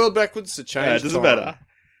spin the world backwards to change. Yeah, it doesn't time. matter.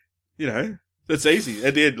 You know, that's easy.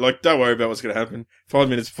 At the end, don't worry about what's going to happen. 5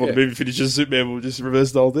 minutes before the movie finishes, Superman will just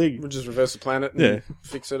reverse the whole thing. We'll just reverse the planet and Yeah.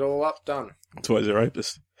 fix it all up. Done. That's why he's a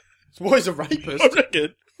rapist. It's always a rapist. I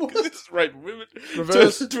reckon. Because it's raping women.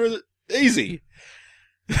 Reverse. Easy.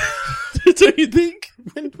 That's what you think?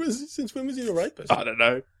 Since when was he a rapist? I don't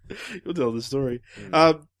know. You'll tell the story.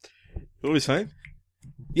 What were we saying?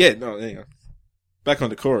 Yeah, no, there you go. Back on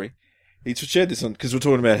to Corey. He shared this on, because we're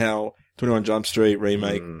talking about how 21 Jump Street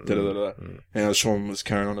remake, and how Sean was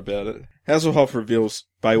carrying on about it. Hasselhoff reveals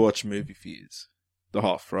Baywatch movie fears. The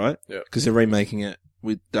Hoff, right? Yeah. Because they're remaking it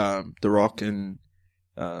with The Rock and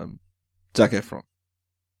Zac Efron.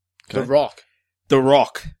 The Rock. The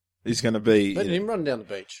Rock is going to be... Let him run down the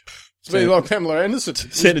beach. It's been like Pamela Anderson.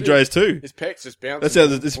 San Andreas too. His pecs just bouncing. That's how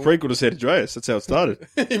this prequel to San Andreas. That's how it started.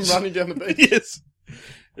 Him running down the beach. Yes.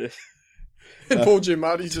 And Paul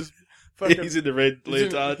Giamatti's just fucking... He's in the red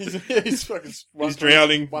leotard. He's fucking... He's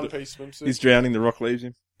drowning. One-piece swimsuit. He's drowning. The Rock leaves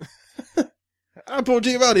him. I'm Paul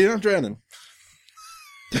Giamatti. I'm drowning.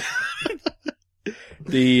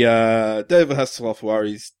 The David Hasselhoff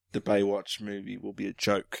worries the Baywatch movie will be a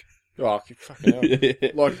joke. Oh, fucking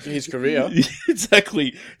hell. Like his career.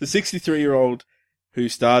 Exactly. The 63-year-old who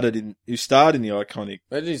starred in the iconic...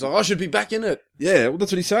 And he's like, I should be back in it. Yeah, well,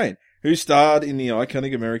 that's what he's saying. Who starred in the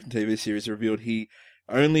iconic American TV series revealed he'd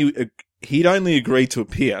only agreed to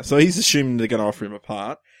appear. So he's assuming they're going to offer him a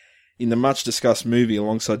part in the much-discussed movie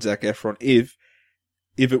alongside Zac Efron if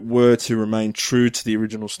it were to remain true to the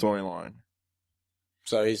original storyline.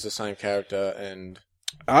 So he's the same character and...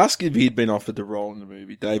 Asked if he'd been offered the role in the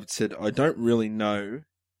movie, David said, "I don't really know."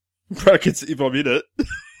 Brackets, if I'm in it.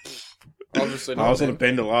 Obviously not. I was in a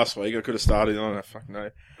bender last week. I could have started. I don't fucking know.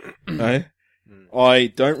 No? I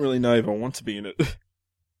don't really know if I want to be in it.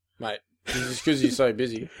 Mate, it's because you're so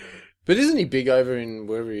busy. But isn't he big over in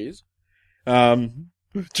wherever he is?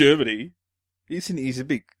 Germany. He's a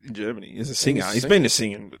big in Germany. He's a singer. He's been a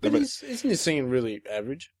singing. But isn't his singing really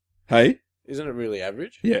average? Hey? Isn't it really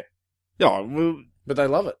average? Yeah. Yeah, well, But they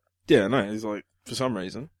love it. yeah, no, he's like, for some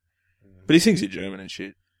reason. But he sings in German and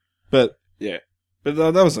shit. But, yeah. But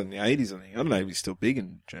that was in the 80s, I think. I don't know if he's still big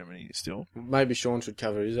in Germany still. Maybe Sean should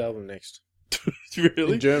cover his album next.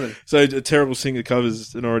 Really? In German. So a terrible singer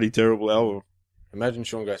covers an already terrible album. Imagine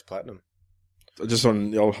Sean goes platinum. Just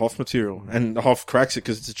on the old Hoff material. And Hoff cracks it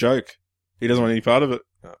because it's a joke. He doesn't want any part of it.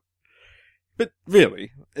 No. But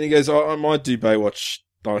really. And he goes, I might do Baywatch.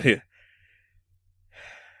 Oh, here.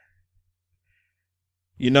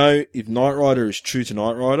 You know, if Knight Rider is true to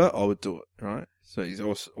Knight Rider, I would do it, right? So he's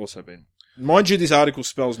also been... Mind you, this article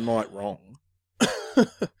spells Knight wrong.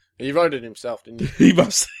 He wrote it himself, didn't he?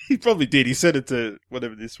 He probably did. He said it to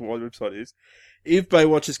whatever this website is. If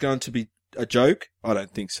Baywatch is going to be a joke, I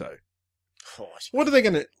don't think so. Oh, What are they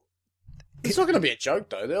going to... it's not going to be a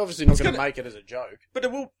joke, though. They're obviously not going to make it as a joke. But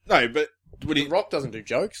it will... No, but... The Rock doesn't do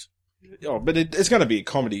jokes. Oh, but it's going to be a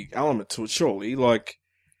comedy element to it, surely. Like...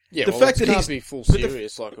 Yeah, The well, fact it that can't he's- be full but the-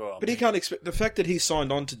 serious. But he can't expect... The fact that he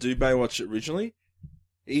signed on to do Baywatch originally,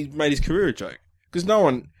 he made his career a joke. Because no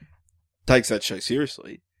one takes that show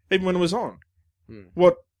seriously, even when it was on.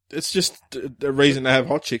 What? It's just a reason to have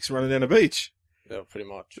hot chicks running down a beach. Yeah, pretty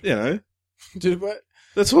much. You know? Did it,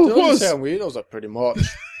 That's all it did it was. sound weird? I was like, pretty much.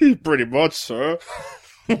 Pretty much, sir.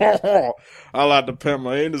 I like to pet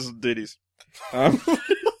my Anderson ditties. That's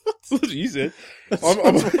what you said. That's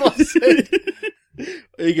what I said.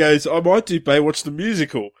 He goes, I might do Baywatch the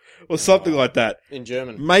musical or something like that. In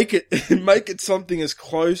German. Make it something as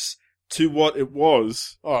close to what it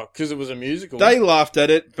was. Oh, because it was a musical. They laughed at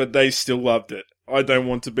it, but they still loved it. I don't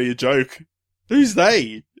want to be a joke. Who's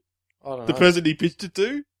they? I don't know. The person he pitched it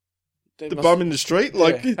to? They The must- bum in the street? Yeah.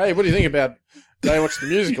 Like, Hey, what do you think about Baywatch the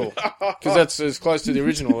musical? Because that's as close to the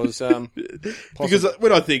original as because possible.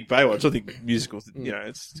 when I think Baywatch, I think musicals. You know,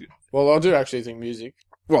 it's Well, I do actually think music.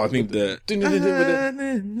 well, I think the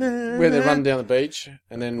Where they run down the beach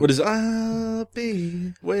and then... What is it? I'll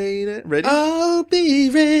be waiting. Ready? I'll be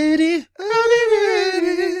ready. I'll be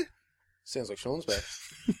ready. Sounds like Sean's back.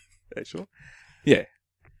 Actually, yeah.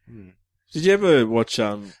 Did you ever watch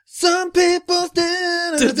Some people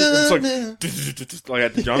it's like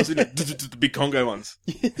at the drums, the big Congo ones.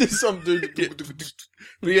 There's some dude.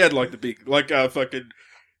 We had like the big, like fucking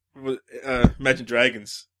Imagine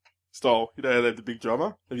Dragons style. You know how they have the big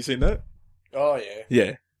drummer. Have you seen that? Oh yeah,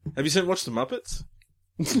 Yeah. Have you watched the Muppets?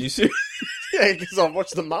 You see? yeah. Because I've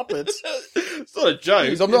watched the Muppets. It's not a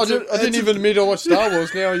joke. I didn't even admit I watched Star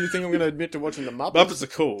Wars. Now you think I'm going to admit to watching the Muppets? Muppets are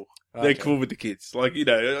cool. They're Okay. cool with the kids. Like, you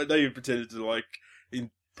know, I know you pretended to like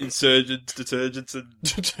insurgents, detergents,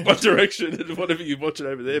 and One Direction and whatever you're watching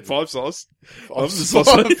over there. Five Sauce. I'm the sauce.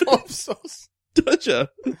 Five sauce. Don't you?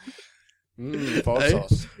 Five Hey?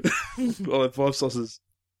 sauce. Well, Five Sauces.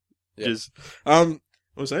 Yeah. Just, what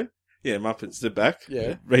was I saying? Yeah, Muppets. They're back.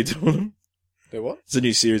 Yeah. Redoing them. They're what? It's a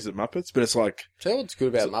new series of Muppets, but it's like Tell what's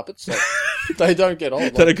good about Muppets. Like, they don't get old.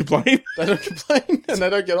 Like, they don't complain. they don't complain and they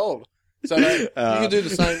don't get old. So you can do the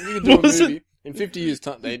same. You can do what a was movie in 50 years'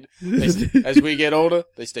 time. As we get older,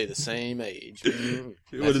 they stay the same age.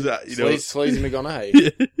 What is that? You know, Sleazy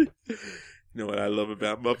McGonaghy. you know what I love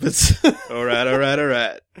about Muppets? all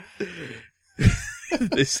right.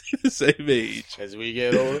 They stay the same age. As we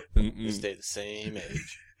get older, they Mm-mm. stay the same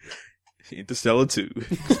age. Interstellar 2.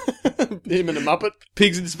 Him and a Muppet.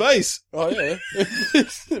 Pigs in space. Oh yeah,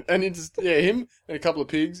 and him and a couple of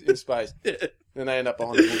pigs in space. Then they end up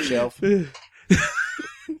behind a bookshelf.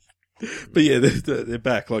 But yeah, they're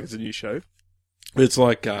back like it's a new show. It's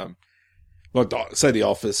like say The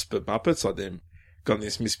Office, but Muppets, like them got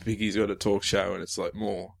this Miss Piggy's got a talk show, and it's like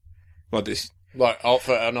more like this. Like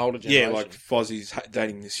for an older Yeah, generation. like Fozzie's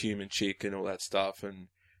dating this human chick and all that stuff, and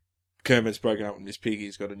Kermit's broken up with Miss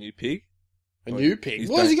Piggy's got a new pig. a new pig. He's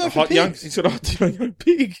Why does he go a for hot young? pigs? He's got a hot young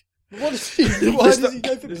pig. What is he? Why does he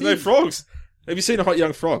go for There's pigs? no frogs. Have you seen a hot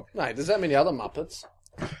young frog? Mate, does that mean the other Muppets?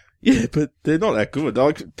 Yeah, but they're not that good.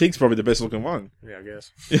 Like, Pig's probably the best looking one. Yeah, I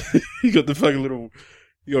guess. You got the fucking little.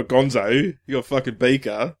 You got Gonzo. You got fucking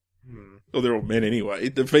Beaker. Well, they're all men anyway.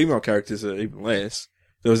 The female characters are even less.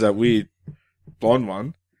 There was that weird blonde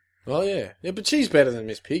one. Oh yeah, yeah, but she's better than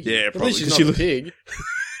Miss Piggy. Yeah, At probably, least she's 'cause not she a pig.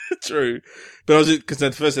 True. But I was because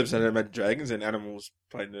the first episode I Imagine Dragons and animals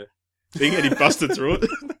playing the thing and he busted through it.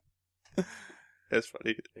 That's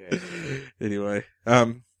funny. Yeah. Anyway,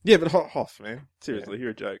 yeah, but Hoff, man, seriously, you're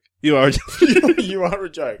a joke. You are a joke. You are a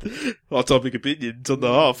joke. Hot topic opinions on the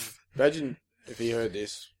Hoff. Imagine if he heard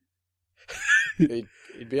this.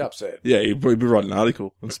 He'd be upset. Yeah, he'd probably be writing an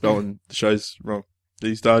article and spelling the shows wrong that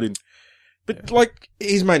he starred in. But, like,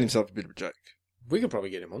 he's made himself a bit of a joke. We could probably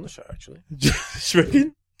get him on the show, actually. Just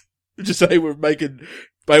reckon? Just say we're making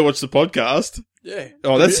Baywatch the podcast. Yeah.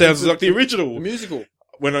 Oh, that sounds like the original. The musical.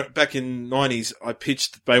 Back in the 90s, I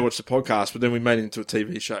pitched Baywatch the podcast, but then we made it into a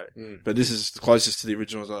TV show. But this is the closest to the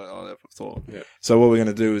original as I ever thought. Yeah. So what we're going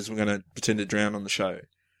to do is we're going to pretend to drown on the show.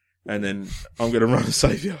 And then I'm going to run a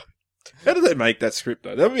saviour. How do they make that script,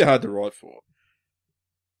 though? That would be hard to write for.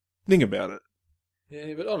 Think about it.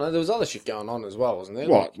 Yeah, but there was other shit going on as well, wasn't there?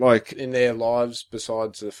 What? Like, in their lives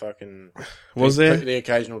besides the fucking... was there? The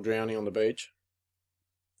occasional drowning on the beach.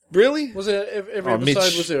 Really? Was there, every episode, Mitch.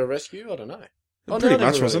 was there a rescue? I don't know. Pretty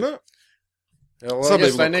much, wasn't it? Yeah, well, Some I guess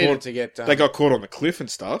people they got needed caught- to get... They got caught on the cliff and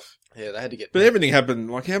stuff. Yeah, they had to get... But everything happened,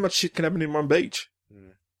 like, how much shit can happen in one beach?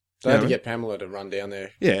 They had to Yeah. get Pamela to run down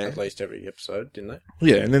there Yeah. at least every episode, didn't they?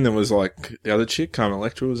 Yeah, and then there was, like, the other chick, Carmen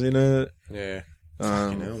Electra was in it. Yeah.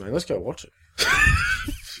 Fucking hell, man. Let's go watch it.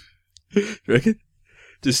 You reckon?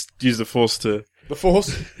 Just use the force to... The Force.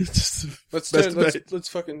 just Let's masturbate.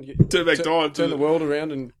 fucking... Turn back time. Turn the world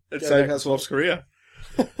around and... And go save back. Hasselhoff's career.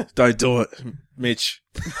 Don't do it, Mitch.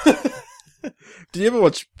 Have you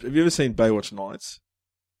ever seen Baywatch Nights?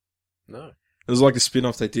 No. It was like a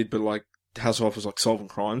spin-off they did, but like Hasselhoff was like solving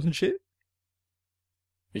crimes and shit.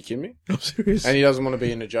 You kidding me? I'm serious. And he doesn't want to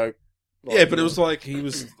be in a joke. Like, Yeah, but it was like it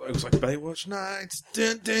was like Baywatch Nights.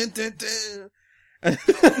 Dun, dun, dun, dun. And,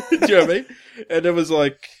 do you know what I mean? And it was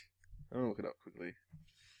like, I'll look it up quickly.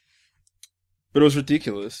 But it was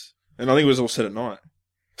ridiculous, and I think it was all set at night.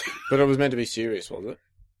 But it was meant to be serious, was it?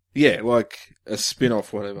 Yeah, like a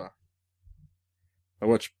spin-off, whatever. I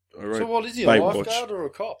wrote So what is he, a Baywatch. lifeguard or a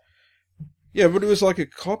cop? Yeah, but it was like a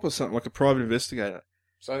cop or something, like a private investigator.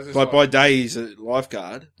 So is this Like by day he's a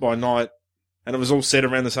lifeguard, by night, and it was all set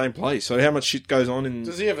around the same place. So how much shit goes on in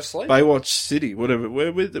does he ever sleep? Baywatch City, whatever?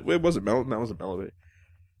 Where was it? Malibu? No, it wasn't Malibu.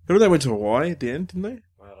 Remember they went to Hawaii at the end, didn't they?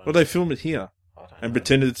 I don't Or they filmed it here I don't and know.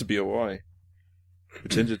 pretended it to be Hawaii.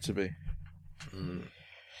 Pretended it to be.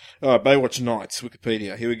 All right, Baywatch Nights,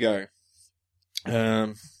 Wikipedia. Here we go.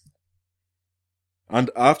 And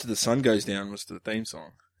After the Sun Goes Down was the theme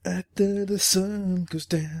song. After the sun goes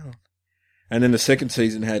down. And then the second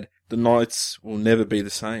season had The Nights Will Never Be the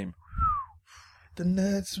Same. The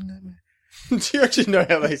nights will never... Do you actually know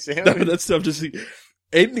how they sound? No, that's stuff just the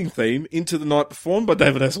ending theme, Into the Night, performed by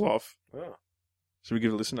David Hasselhoff. Oh, Should we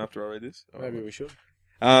give it a listen after I read this? maybe we should.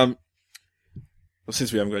 Well,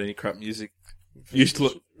 since we haven't got any crap music used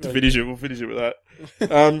to finish it, we'll finish it with that.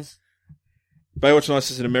 Baywatch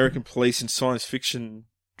Nights is an American police and science fiction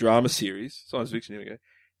drama series. Science fiction, here we go.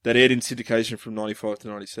 That aired in syndication from 95 to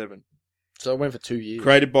 97. So it went for 2 years.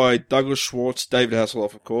 Created by Douglas Schwartz, David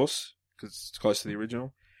Hasselhoff, of course, because it's close to the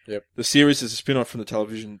original. Yep. The series is a spin-off from the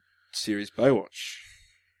television series Baywatch.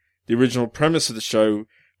 The original premise of the show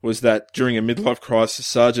was that during a midlife crisis,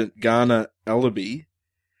 Sergeant Garner Allaby,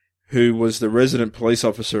 who was the resident police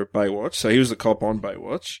officer at Baywatch, so he was the cop on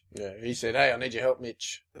Baywatch, Yeah, he said, "Hey, I need your help,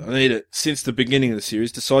 Mitch." I need it, since the beginning of the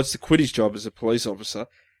series, decides to quit his job as a police officer,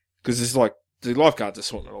 because it's like, the lifeguards are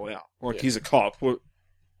sorting it all out. Like, Yeah. he's a cop. Well,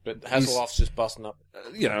 But Hasselhoff's just busting up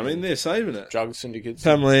you know, I mean, they're saving it. drug syndicates.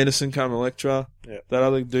 Pamela Anderson, Carmen Electra, Yeah. that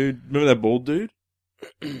other dude. Remember that bald dude?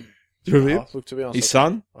 Do you remember him? Look, to be honest, His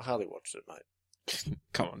son? I hardly watched it, mate.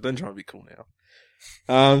 Come on, don't try and be cool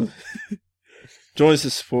now. Joins the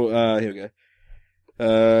support. Here we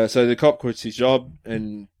go. So the cop quits his job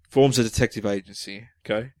and forms a detective agency.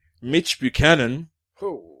 Okay. Mitch Buchanan,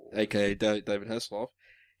 Cool. aka David Hasselhoff,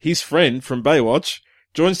 his friend from Baywatch,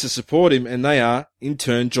 joins to support him, and they are, in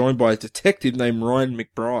turn, joined by a detective named Ryan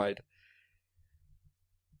McBride.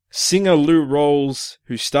 Singer Lou Rawls,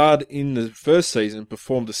 who starred in the first season,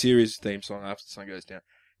 performed the series theme song After the Sun Goes Down.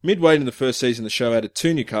 Midway in the first season, the show added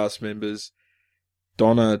 2 new cast members.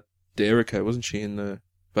 Donna D'Errico, wasn't she in the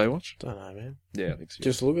Baywatch? Don't know, man. Yeah, I think so.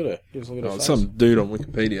 Just look at her. Just look at her Oh, face. some dude on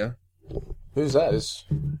Wikipedia. Who's that?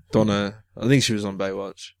 Donna, I think she was on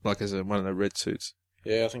Baywatch, like as one of the red suits.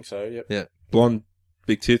 Yeah, I think so. Yep. Yeah. Blonde,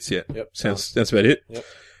 big tits, yeah. Yep. That's about it. Yep.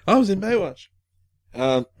 I was in Baywatch.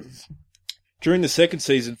 During the second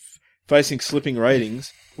season, facing slipping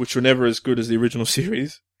ratings, which were never as good as the original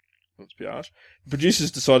series, let's be harsh, the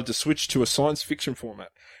producers decided to switch to a science fiction format,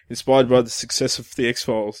 inspired by the success of The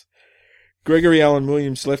X-Files. Gregory Allen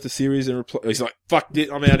Williams left the series and he's like, fuck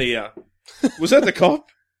it, I'm out of here. Was that the cop?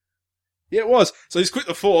 Yeah, it was. So he's quit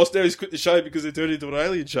the force, now he's quit the show because they turned it into an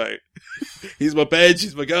alien show. Here's my badge,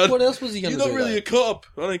 here's my gun. What else was he going to You're do? not really though? a cop.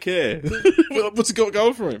 I don't care. What's it got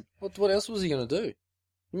going for him? What else was he going to do?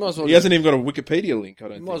 You might as well. He hasn't even got a Wikipedia link, I You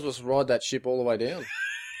don't might as think. well just ride that ship all the way down.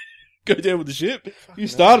 Go down with the ship. You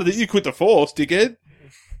started it, you quit the force, dickhead.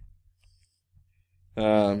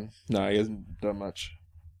 No, he hasn't done much.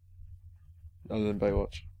 Other than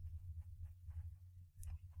Baywatch.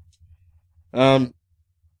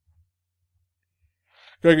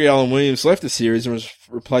 Gregory Allen Williams left the series and was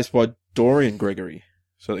replaced by Dorian Gregory.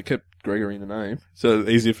 So they kept Gregory in the name. So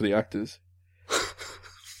easier for the actors.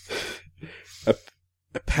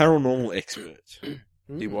 a paranormal expert.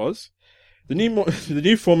 He was. The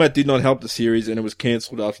new format did not help the series and it was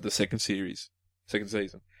cancelled after the second season.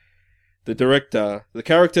 The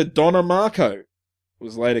character Donna Marco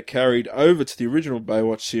was later carried over to the original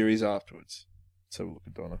Baywatch series afterwards. Let's have a look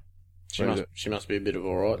at Donna. She must be a bit of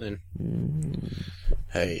alright then.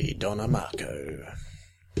 Hey, Donna Marco.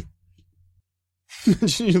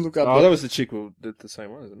 Did you look up? Oh, that was the chick who did the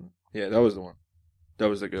same one, isn't it? Yeah, that was the one. That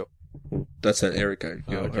was the girl. That's that Erica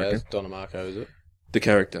Oh, girl, I okay, reckon. that's Donna Marco, is it? The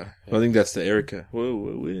character. I think that's the Erica.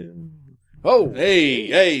 Whoa. Oh!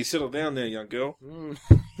 Hey, settle down there, young girl.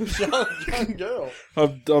 Young girl.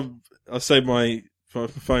 I saved my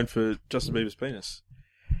phone for Justin Bieber's penis.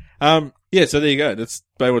 Yeah, so there you go. That's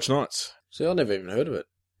Baywatch Nights. See, I never even heard of it.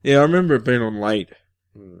 Yeah, I remember it being on late.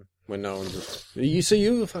 When no one's...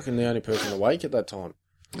 You were fucking the only person awake at that time.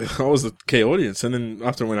 I was the key audience, and then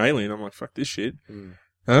after it went Alien, I'm like, fuck this shit.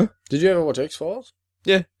 Huh? Did you ever watch X-Files?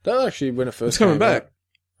 Yeah. That actually, when it first It's coming came back.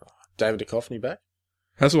 out, David Duchovny back.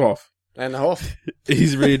 Hasselhoff. And Hoff.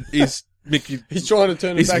 He's Mickey. He's trying to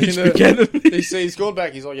turn it He's back Mitch into... Buchanan. He's gone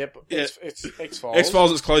back. He's like, yep, Yeah. it's X-Files.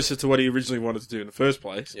 X-Files is closer to what he originally wanted to do in the first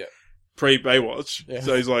place. Yeah. Pre-Baywatch. Yeah.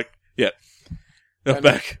 So he's like, yeah. I'm And-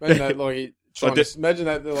 back. And that, like, Like that- imagine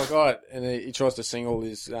that they're like, alright, and he tries to sing all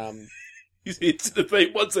his, He's hits the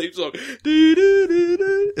beat, one theme song. Do, do, do,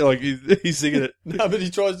 do. Like, he's singing it. no, but he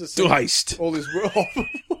tries to sing Heist. all his,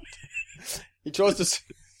 he tries to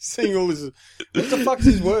sing all his, what the fuck's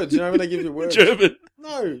his words? You know when they give you words? German.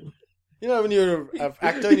 No. You know when you're an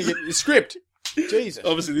actor and you get your script? Jesus.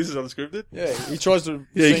 Obviously, this is unscripted. Yeah, he tries to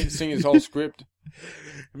Yeah, sing his whole script.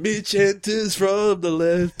 Mitch enters from the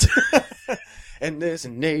left. And there's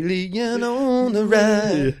an alien on the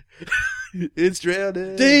right. It's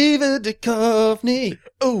drowning. David Duchovny.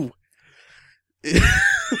 Oh.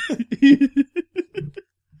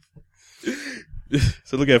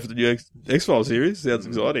 So look out for the new X-Files series. Sounds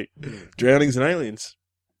exciting. Drownings and aliens.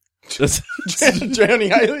 That's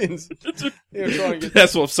Drowning aliens. Yeah, trying to get...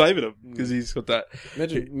 that's what's saving him because he's got that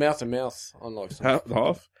Imagine mouth to mouth on like something.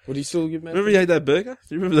 half. Would he still give mouth? Remember he ate that burger?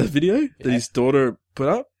 Do you remember that video that Yeah. his daughter put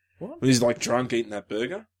up? What? When he's like drunk eating that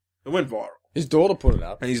burger. It went viral, His daughter put it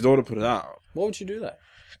up. and his daughter put it up Why would she do that?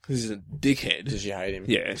 because he's a dickhead. Does she hate him?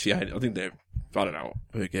 Yeah, she hated it. I think they're, I don't know,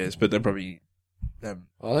 who cares, but they're probably, I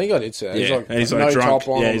think I did say that. yeah, and he's like no drunk. top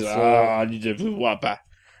on Yeah, on he's the like, floor. I need to whopper.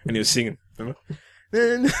 And he was singing, remember?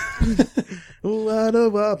 Wada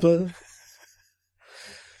whopper.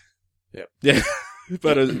 Yep. Yeah,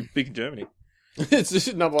 but it was big in Germany. It's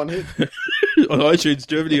just number one hit. On iTunes,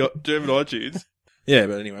 German iTunes. Yeah,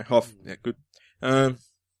 but anyway, Hoff, yeah, good. What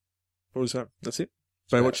was that? That's it?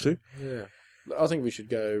 Baywatch 2? Yeah. I think we should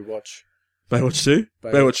go watch Baywatch 2?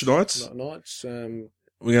 Baywatch Nights? Nights.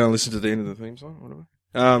 We're going to listen to the end of the theme song, whatever.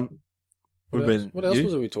 What else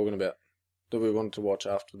was we talking about that we wanted to watch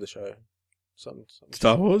after the show? Something.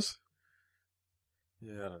 Star Wars?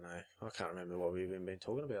 Yeah, I don't know. I can't remember what we've even been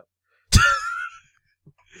talking about.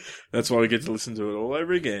 That's why we get to listen to it all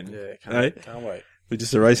over again. Yeah, Hey? can't wait. We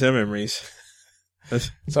just erase our memories.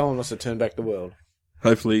 Someone must have turned back the world.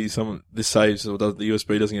 Hopefully this saves or the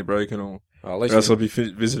USB doesn't get broken or Oh, at least else I'll be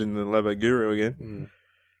visiting the Labo Guru again.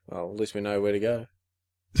 Well, at least we know where to go.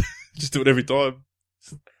 Just do it every time.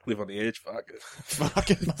 Live on the edge, fuck it. Fuck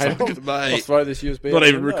it, mate. Fuck it, mate. I'll throw this USB. Not out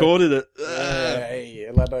even the window. recorded it. Hey,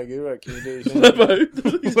 Labo Guru, can you do this?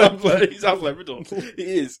 Labo. He's half Labrador. He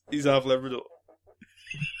is. He's half Labrador.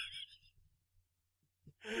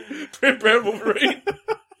 Brent Brown Wolverine.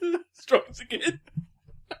 Strong as again.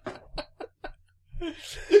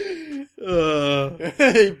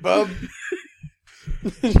 Hey, bub.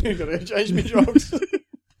 You gotta change me jokes.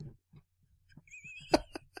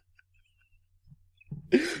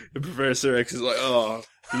 Professor X is like, oh,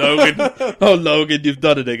 Logan, you've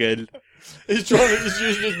done it again. He's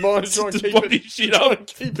using his mind to try and Just keep body it, shit try up. and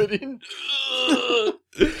keep it in.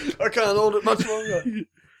 I can't hold it much longer.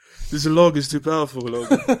 This log is too powerful,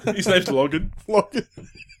 Logan. His name's Logan. Logan.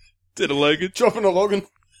 Instead of Logan. Dropping a Logan.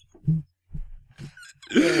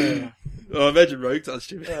 Oh, imagine Rogue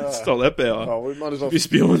touched him. It's not that bad. Oh, we might as well. You're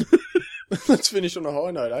spewing. Let's finish on a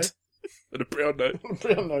high note, eh? On a brown note.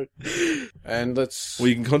 Brown note. And let's. Well,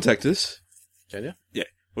 you can contact us. Can you? Yeah.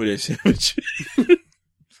 Audio Sandwich.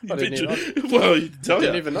 I didn't even know. Well, you didn't tell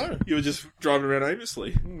Didn't you. even know. You were just driving around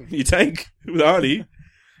aimlessly. Your tank with Arnie.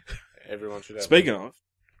 Everyone should have. Speaking of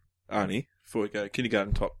Arnie, before we go,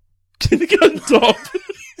 kindergarten top. Kindergarten top.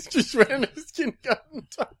 Just ran his kindergarten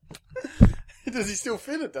top. Does he still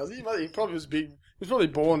fit it? Does he? He probably was big. He was probably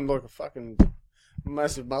born like a fucking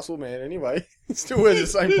massive muscle man. Anyway, he still wears the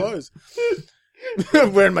same clothes.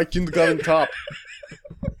 I'm wearing my kindergarten top.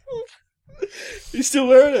 He's still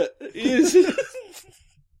wearing it. He is.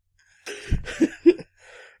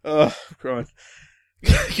 Oh, I'm crying.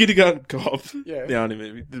 Kindergarten Cop. Yeah. The Arnie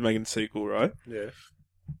movie. They're making a sequel, right? Yeah.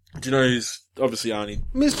 Do you know who's obviously Arnie?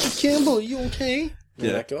 Mr. Campbell, you okay?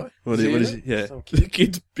 Yeah. That guy. What he is in he? Yeah. Some The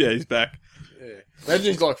kid. Yeah, he's back. Yeah. Imagine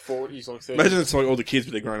he's like 40, he's like 30. Imagine it's like all the kids,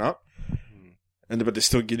 but they're grown up. But they're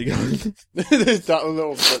still kindergarten. There's that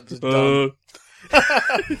little bit just done.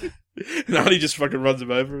 And Arnie just fucking runs him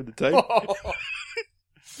over with the tank.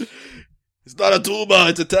 It's not a toolbar,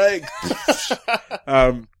 it's a tank.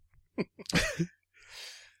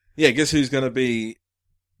 Yeah, guess who's going to be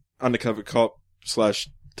undercover cop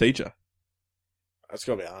 / teacher? That's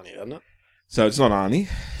got to be Arnie, doesn't it? So it's not Arnie.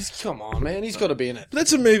 Come on, man. He's got to be in it. But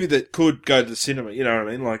that's a movie that could go to the cinema, you know what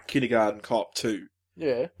I mean? Like Kindergarten Cop 2.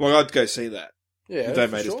 Yeah. Like, I'd go see that. Yeah. If they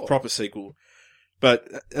for made sure. a proper sequel. But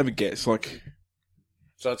have a guess, like,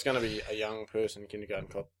 So it's going to be a young person, kindergarten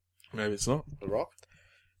cop. maybe it's not. The Rock?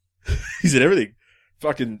 He's in everything.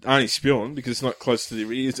 Fucking Arnie's spewing because it's not close to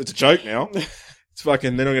the. It's a joke now. It's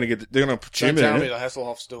fucking. They're not going to get. They're going to put Don't him tell in me it. the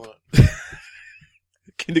Hasselhoff's doing it.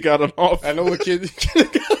 Kindergarten off. And all the kids.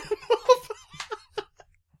 Kindergarten off.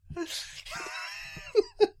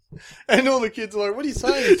 And all the kids are like, what are you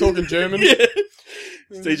saying? He's talking German. Yeah.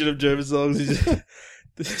 He's teaching them German songs. He's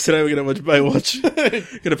just, today we're going to watch Baywatch.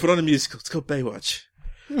 Going to put on a musical. It's called Baywatch.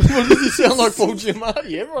 What does he sound like, Paul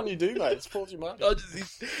Giamatti? Everyone you do, mate. It's Paul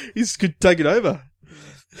Giamatti. He's could take it over.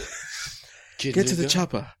 Get to the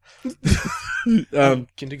chopper.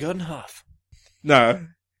 Kindergarten half. No.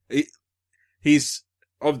 He's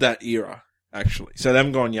of that era, actually. So they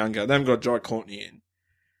haven't gone younger. They haven't got Jai Courtney in.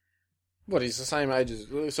 What, he's the same age as...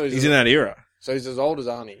 So He's in that era. So he's as old as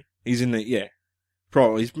Arnie. He's in the, yeah.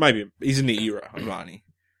 Probably. He's in the era of Arnie.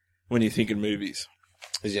 When you're thinking movies.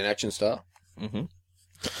 Is he an action star?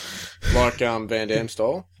 Mm-hmm. Like Van Damme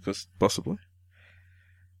style? Possibly.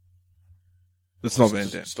 It's not Van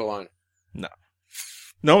Damme. Stallone.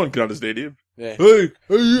 No one can understand him. Yeah. Hey,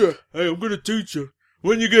 I'm gonna teach you.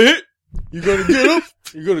 When you get hit, You gotta get up.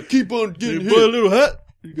 You gotta keep on you getting buy a hit. little hat.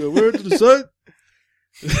 You gotta wear it to the side.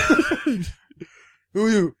 Who are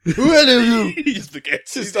you? Who are you? He just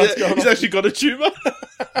forgets. Just starts going He's off. actually got a tumour.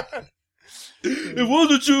 It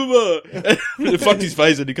was a tumour. It fucked his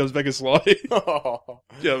face and he comes back a slide. You know what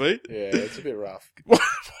I mean? Yeah, it's a bit rough.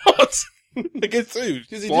 What? Against who?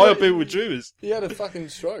 'Cause he Fly did on it- people with tumours. He had a fucking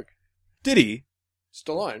stroke. Did he?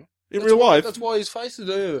 Stallone. In That's real why- life? That's why his face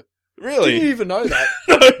is... Really? Didn't you even know that?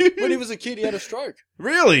 No. When he was a kid, he had a stroke.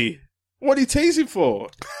 Really? What are you teasing for?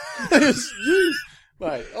 It's you,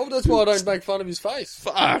 mate. Oh, that's why I don't make fun of his face.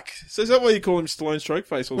 Fuck. So is that why you call him Stallone Stroke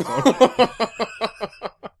Face all the time?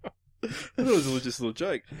 I thought it was just a little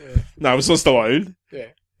joke. Yeah. No, it's not Stallone. Yeah.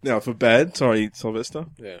 No, for bad. Sorry, Sylvester.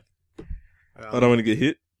 Yeah. I don't want to get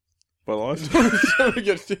hit by life. You I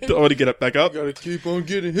want to get it back up. gotta keep on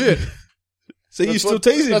getting hit. So you're That's still what-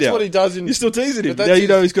 teasing That's now. what he does in... You're still teasing him. But that's Now you his-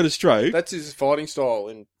 know he's got a stroke. That's his fighting style.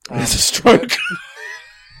 In It's a stroke.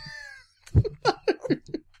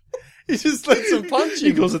 he just lets him punch He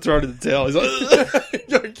him. calls it throwing to the towel. He's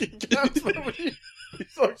like,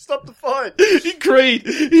 He's like, stop the fight. he Creed.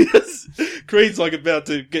 Creed's like about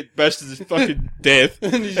to get bashed to his fucking death.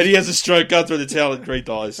 And he has a stroke, can't throw the towel, and Creed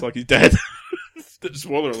dies like he's dead.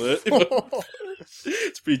 Spoiler alert.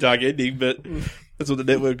 It's a pretty dark ending, but that's what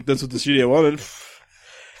the studio wanted.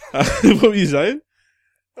 What were you saying?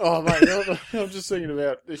 Oh, mate, I'm just thinking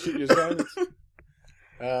about the shit you're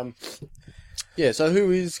saying. Yeah, so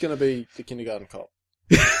who is going to be the kindergarten cop?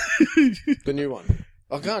 The new one.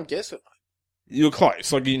 I can't guess it. You're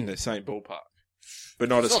close, like in the same ballpark, but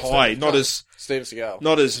not It's as not high, Steven- not no. as Steven Seagal.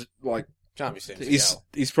 not as like. Can't be Steven He's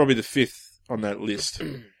Seagal. probably the 5th on that list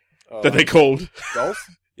Oh, that they called. Dolph?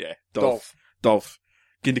 Yeah, Dolph.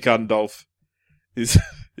 Kindergarten Dolph is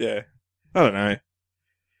yeah. I don't know.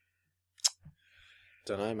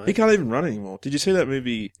 Don't know, He mate. can't even run anymore. Did you see that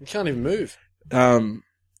movie? He can't even move.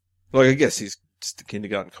 Like I guess he's just a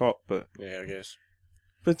kindergarten cop, but Yeah, I guess.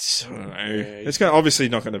 But, I don't know. Yeah, It's obviously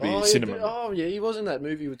not going to be cinema. Yeah, he was in that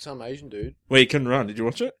movie with some Asian dude. Where he couldn't run. Did you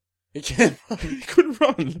watch it? He can. He couldn't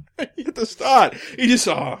run at the start. He just,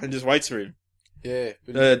 and just waits for him. Yeah.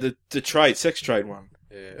 But The sex trade one.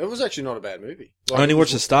 yeah. It was actually not a bad movie. I only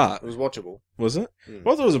watched the start. It was watchable. Was it? Mm.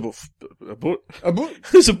 Well, I thought it was a boot. A book?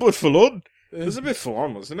 It was a boot full on. Yeah. It was a bit full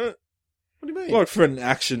on, wasn't it? What do you mean? Like for an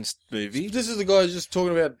action movie. This is the guy who's just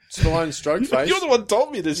talking about Stallone's stroke face. You're the one who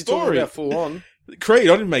told me this You're talking story. about full on. Creed,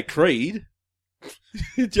 I didn't make Creed. Do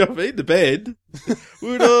you know what I mean? The bed.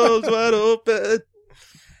 Windows wide open.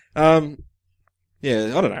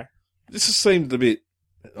 Yeah, I don't know. This just seemed a bit.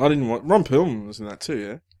 I didn't want. Ron Perlman was in that too,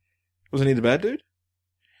 yeah? Wasn't he the bad dude?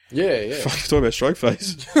 Yeah. Fuck, talking about stroke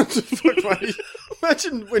face. Fuck, mate.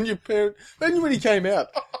 Imagine when when he came out,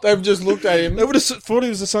 they've just looked at him. They would have thought he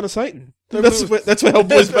was the son of Satan. They That's would've- where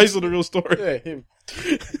Hellboy's based on a real story. Yeah, him.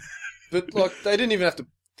 But like, they didn't even have to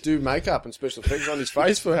do makeup and special effects on his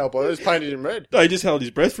face for Hellboy. It was painted in red. No, he just held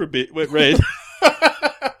his breath for a bit, went red.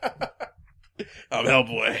 I'm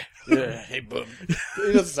Hellboy. Yeah, hey bub.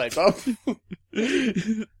 He doesn't say bub.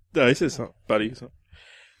 No, he says something, buddy.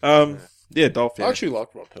 Something. Yeah, Dolph. Yeah. I actually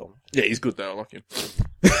like Rob Perlman. Yeah, he's good though. I like him.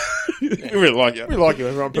 We really like him. We like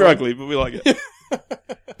him, Rob You're Perlman. ugly, but we like it.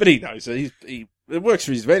 But he knows that he it works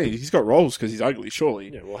for his advantage. He's got roles because he's ugly.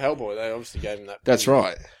 Surely, Yeah, well, Hellboy, they obviously gave him that. that's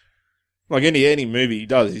right. Like any movie he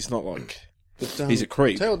does, he's not like But, he's a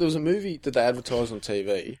creep. Tell you what, there was a movie that they advertised on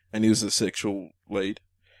TV. And he was the sexual lead.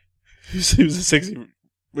 He was a sexy. What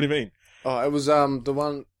do you mean? Oh, it was the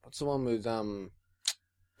one. What's the one with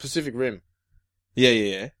Pacific Rim?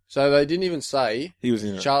 Yeah. So they didn't even say He was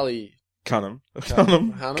in it. Charlie Cunham.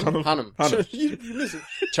 Hunnam. you listen,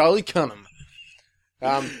 Charlie Cunham. So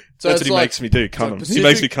That's it's what he like, makes me do. it's like Cunham. He Pacific-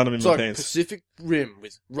 makes me Cunham in It's my like pants. Pacific Rim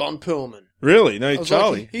with Ron Perlman. Really? No, I was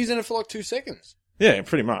Charlie. like, he's in it for like 2 seconds. Yeah,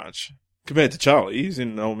 pretty much. Compared to Charlie, he's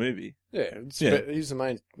in the whole movie. Yeah, Yeah. he's the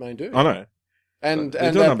main dude. I know. And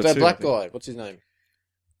They're doing number that two, black I think. guy, what's his name?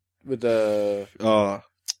 With the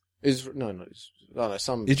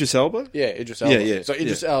some Idris Elba? Idris Elba. Yeah. So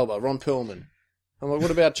Idris Elba, Ron Perlman. I'm like, what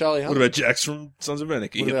about Charlie Hunnam? What about Jax from Sons of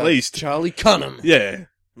Anarchy? What At about least. Charlie Cunham. Yeah.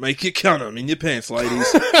 Make your Cunham in your pants,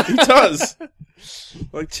 ladies. He does.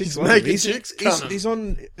 Like chicks like making him. chicks Cunham. He's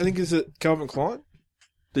on, I think, is it Calvin Klein?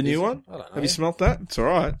 The new one? I don't know. Have you smelt that? It's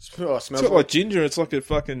alright. Oh, it It's smells got like, like ginger. It's like a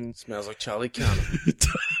fucking smells like Charlie Cunham.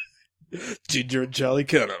 ginger and Charlie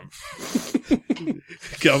Cunham.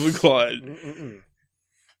 Calvin Klein. Mm-mm-mm.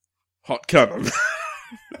 Hot Cunham.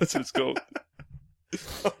 That's what it's called.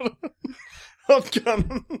 Hot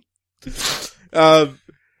Cunham.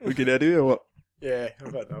 We get out of here or what? Yeah,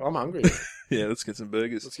 I'm hungry. Yeah, let's get some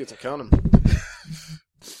burgers. Let's get some Cunham.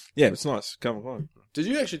 Yeah, it's nice. Calvin Klein. Did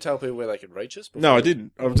you actually tell people where they could reach us? No, I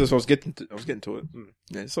didn't. I was getting to it. Hmm.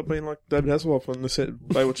 Yeah, stop being like David Hasselhoff on the set of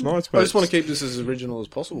Baywatch Nights. I just want to keep this as original as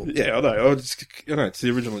possible. Yeah, I know. It's the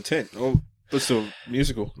original intent. Let's do a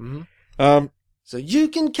musical. Mhm. So you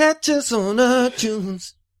can catch us on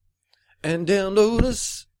iTunes and download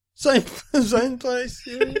us same place.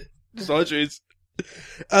 Yeah. Just iTunes.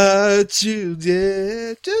 iTunes,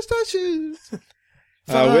 yeah, just iTunes.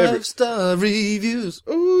 Wherever. 5-star reviews.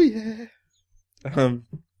 Oh yeah.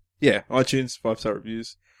 Yeah, iTunes 5-star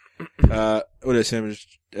reviews. Audio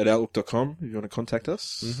Sandwich at outlook.com if you want to contact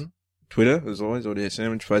us. Mm-hmm. Twitter, as always, Audio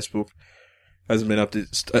Sandwich. Facebook hasn't been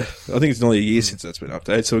updated. I think it's nearly a year since that's been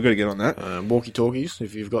updated, so we've got to get on that. Walkie talkies,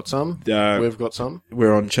 if you've got some. We've got some.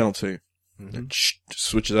 We're on Channel 2. Mm-hmm. And just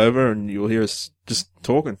switch it over and you'll hear us just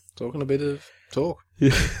talking. Talking a bit of talk.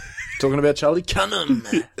 Yeah. Talking about Charlie Cunham.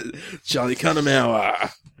 Charlie Cunham Hour.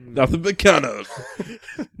 Nothing but Cunham.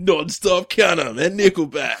 Non-stop Cunham and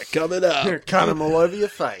Nickelback coming up. Cunham all over your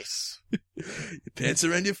face. Your pants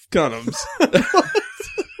around your Cunhams.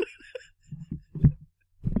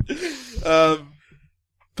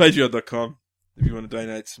 Patreon.com if you want to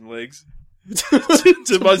donate some legs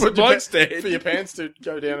to my bike stand. For your pants to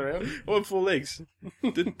go down around. I want 4 legs.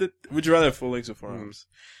 Would you rather have 4 legs or 4 arms?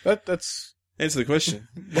 That's... Answer the question.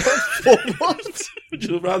 For what? Would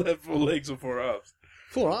you rather have 4 legs or 4 arms?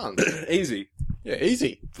 4 arms. Easy. Yeah,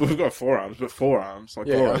 easy. We've got 4 arms, but 4 arms. Like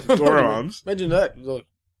Yeah. Dora arms. Imagine that. Look.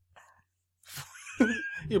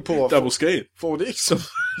 You pull off Double skiing. 4 dicks.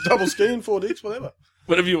 Double skiing, 4 dicks, whatever.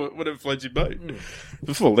 Whatever floats your boat.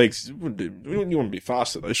 But 4 legs, you wouldn't do. You want to be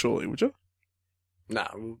faster though, surely, would you?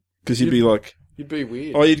 No. Because you'd be like, You'd be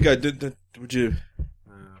weird. oh, you'd go, would you?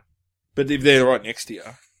 But if they're right next to you.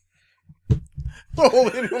 All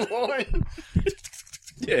in the line.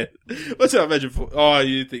 Yeah. What's that imagine for? Oh,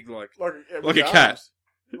 you think like Like a cat.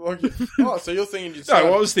 So you're thinking you'd No, start, I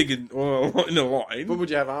was thinking, well, in a line. but would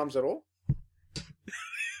you have arms at all?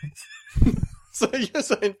 So you're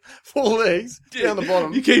saying 4 legs down the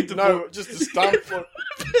bottom? You keep the just a stump.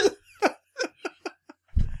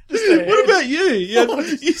 Just a head. What about you?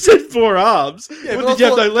 You said 4 arms. Yeah, What, but did you I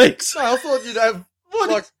have no thought- legs? No, I thought you'd have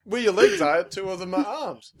like where your legs are. 2 of them are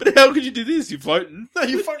arms. But how could you do this? You're floating. No,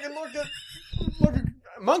 you fucking like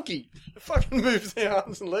a monkey. It fucking moves their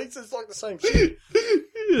arms and legs. It's like the same shit.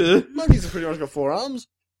 Yeah. Monkeys have pretty much got 4 arms.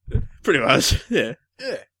 Pretty much. Yeah.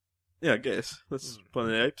 Yeah. Yeah, I guess. That's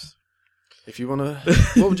Planet of the Apes. If you want to,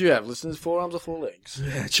 what would you have, listeners? 4 arms or 4 legs?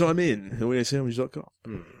 Yeah, chime in.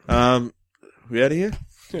 WeSandwich.com. We out of here?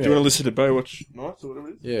 Yeah. Do you want to listen to Baywatch Nights or whatever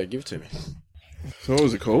it is? Yeah, give it to me. So what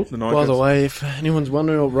was it called? The night. By the way, if anyone's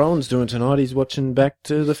wondering what Rowan's doing tonight, he's watching Back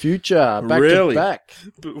to the Future. Back Really? to back.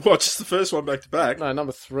 But what, just the first one back to back? No,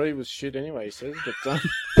 number 3 was shit anyway, he says. But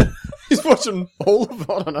he's watching all of it,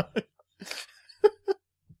 I don't know.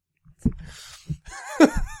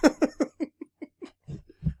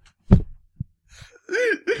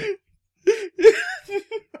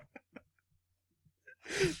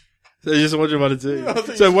 So you just wondering what to do. Yeah, I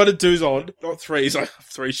think So 1 and 2's on, not 3. He's like,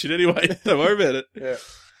 3 shit anyway. Don't worry about it. Yeah.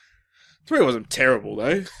 3 wasn't terrible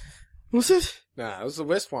though. Was it? Nah, it was the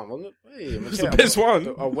West one, wasn't it? Hey, It was the best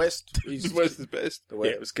one. West. He's The West is best. The West.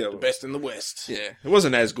 Yeah, it was killer. the best in the West. Yeah, it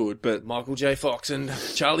wasn't as good, but Michael J. Fox and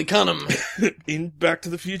Charlie Cunham. in Back to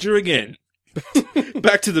the Future again.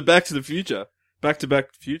 Back to the Future. Back to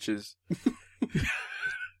Back Futures.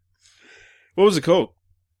 What was it called?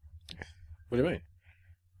 What do you mean?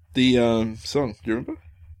 The song. Do you remember?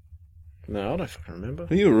 No, I don't fucking remember.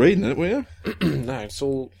 You were reading it, were you? No, it's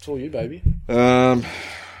all you, baby.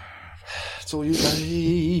 It's all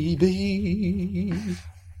you, baby.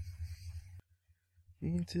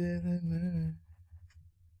 Into the night.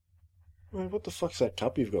 Wait, what the fuck's that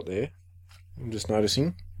cup you've got there? I'm just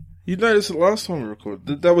noticing. You noticed it last time we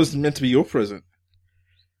recorded. That was meant to be your present.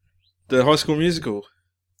 The High School Musical.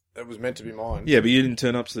 It was meant to be mine. Yeah, but you didn't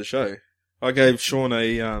turn up to the show. I gave Sean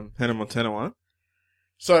a Hannah Montana one.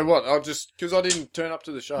 So what? Because I didn't turn up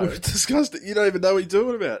to the show. We've discussed it. You don't even know what you're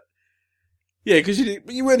talking about. Yeah, because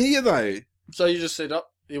you weren't here though. So you just set up.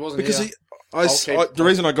 He wasn't Because here. the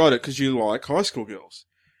reason I got it because you like high school girls,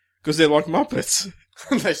 because they're like Muppets.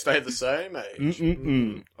 They stayed the same age.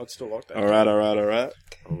 Mm-mm-mm. I'd still like that. All right. Alright.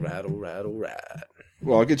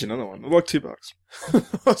 Well, I'll get you another one. I like $2.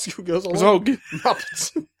 High school girls, I Because like I'll get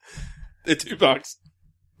Muppets. they're $2.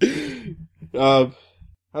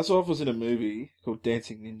 Hasselhoff was in a movie called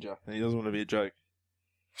Dancing Ninja, and he doesn't want to be a joke.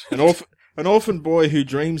 An orphan boy who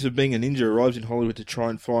dreams of being a ninja arrives in Hollywood to try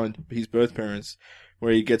and find his birth parents,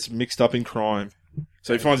 where he gets mixed up in crime.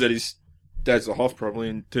 So he finds out his dad's the Hoff probably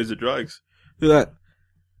and turns to drugs. Look at that.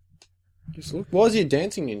 Just look. Why is he a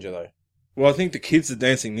dancing ninja though? Well, I think the kid's the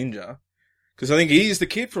dancing ninja. Because I think he is the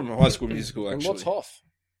kid from High School Musical, actually. And what's Hoff?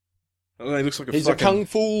 I don't know, he looks like a He's fucking... a kung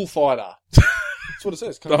fu fighter. That's what it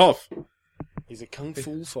says. The Hoff. He's a kung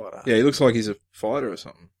fu fighter. Yeah, he looks like he's a fighter or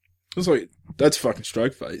something. Looks like... That's fucking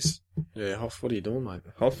stroke face. Yeah, Hoff, what are you doing, mate?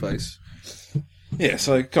 Hoff face. Yeah,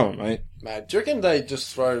 so come on, mate. Mate, do you reckon they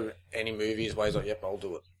just throw any movie his way? He's like, yep, I'll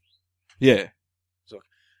do it. Yeah.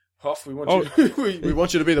 Hoff, we want you. we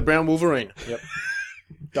want you to be the Brown Wolverine. Yep.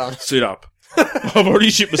 Done. Suit up. I've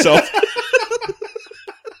already shit myself.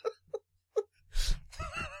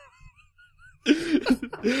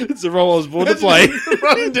 It's the role I was born to play.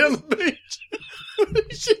 Running down the beach.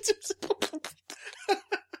 He shits himself.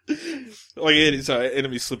 Like, yeah, so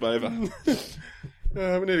enemies slip over. We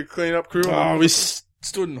need a clean up crew. Oh, we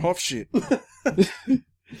stood in Hoff shit. Let's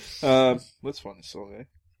find this song, eh?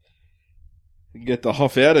 We can get the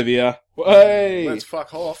Hoff out of here. Hey! Let's fuck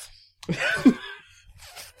Hoff.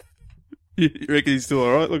 You reckon he's still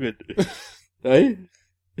alright? Look at Hey?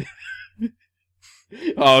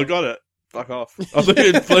 Oh, I got it. Fuck off. I'm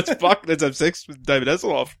thinking, let's have sex with David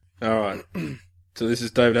Hasselhoff. Alright. So this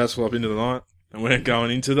is David Hasselhoff into the night, and we're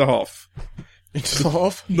going into the Hoff. Into the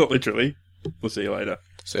Hoff? Not literally. We'll see you later.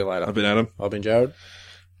 See you later. I've been Adam, I've been Jared.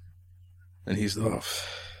 and he's the Hoff.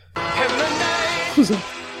 In the night,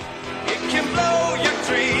 it can blow your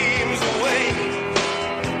dreams away.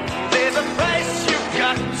 There's a price you've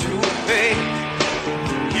got to pay.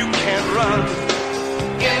 You can't run.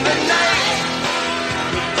 In the night,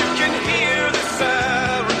 you can hear the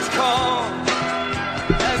sirens call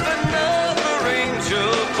as another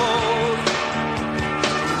angel falls.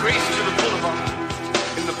 Race to the boulevard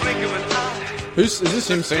in the blink of an eye. Is this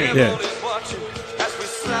him singing? Yeah. Is watching as we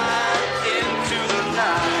slide into the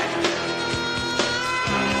night.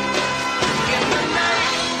 In the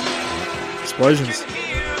night, Explosions. you can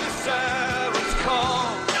hear the sirens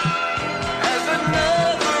call as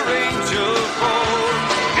another angel falls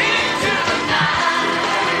into the night.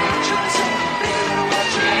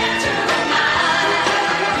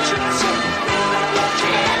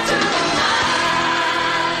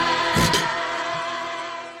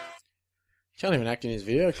 Can't even act in his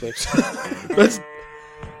video clips.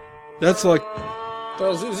 That's like...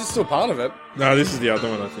 Is this still part of it? No, this is the other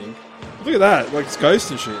one, I think. Look at that. Like, it's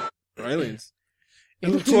ghosts and shit. Or aliens. It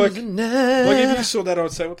looks like... Like, if you saw that, I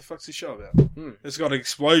would say, what the fuck's this show about? It's got an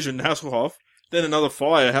explosion, Hasselhoff, then another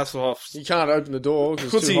fire, Hasselhoff's... You can't open the door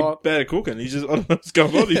because What's it's he too hot. bad at cooking? He just... I don't know what's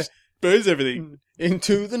going on. He just burns everything.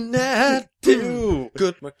 Into the night. Ew.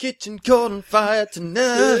 Got my kitchen caught on fire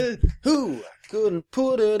tonight. Ooh, I couldn't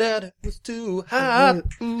put it out. It was too hot.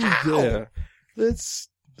 Yeah. Let's...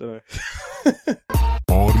 Don't know.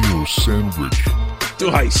 Audio sandwich. Do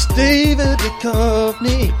heist. David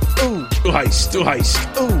Duchovny. Ooh, Do heist. Do heist.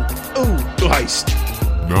 ooh, ooh. Do heist.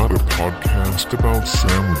 Not a podcast about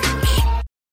sandwiches.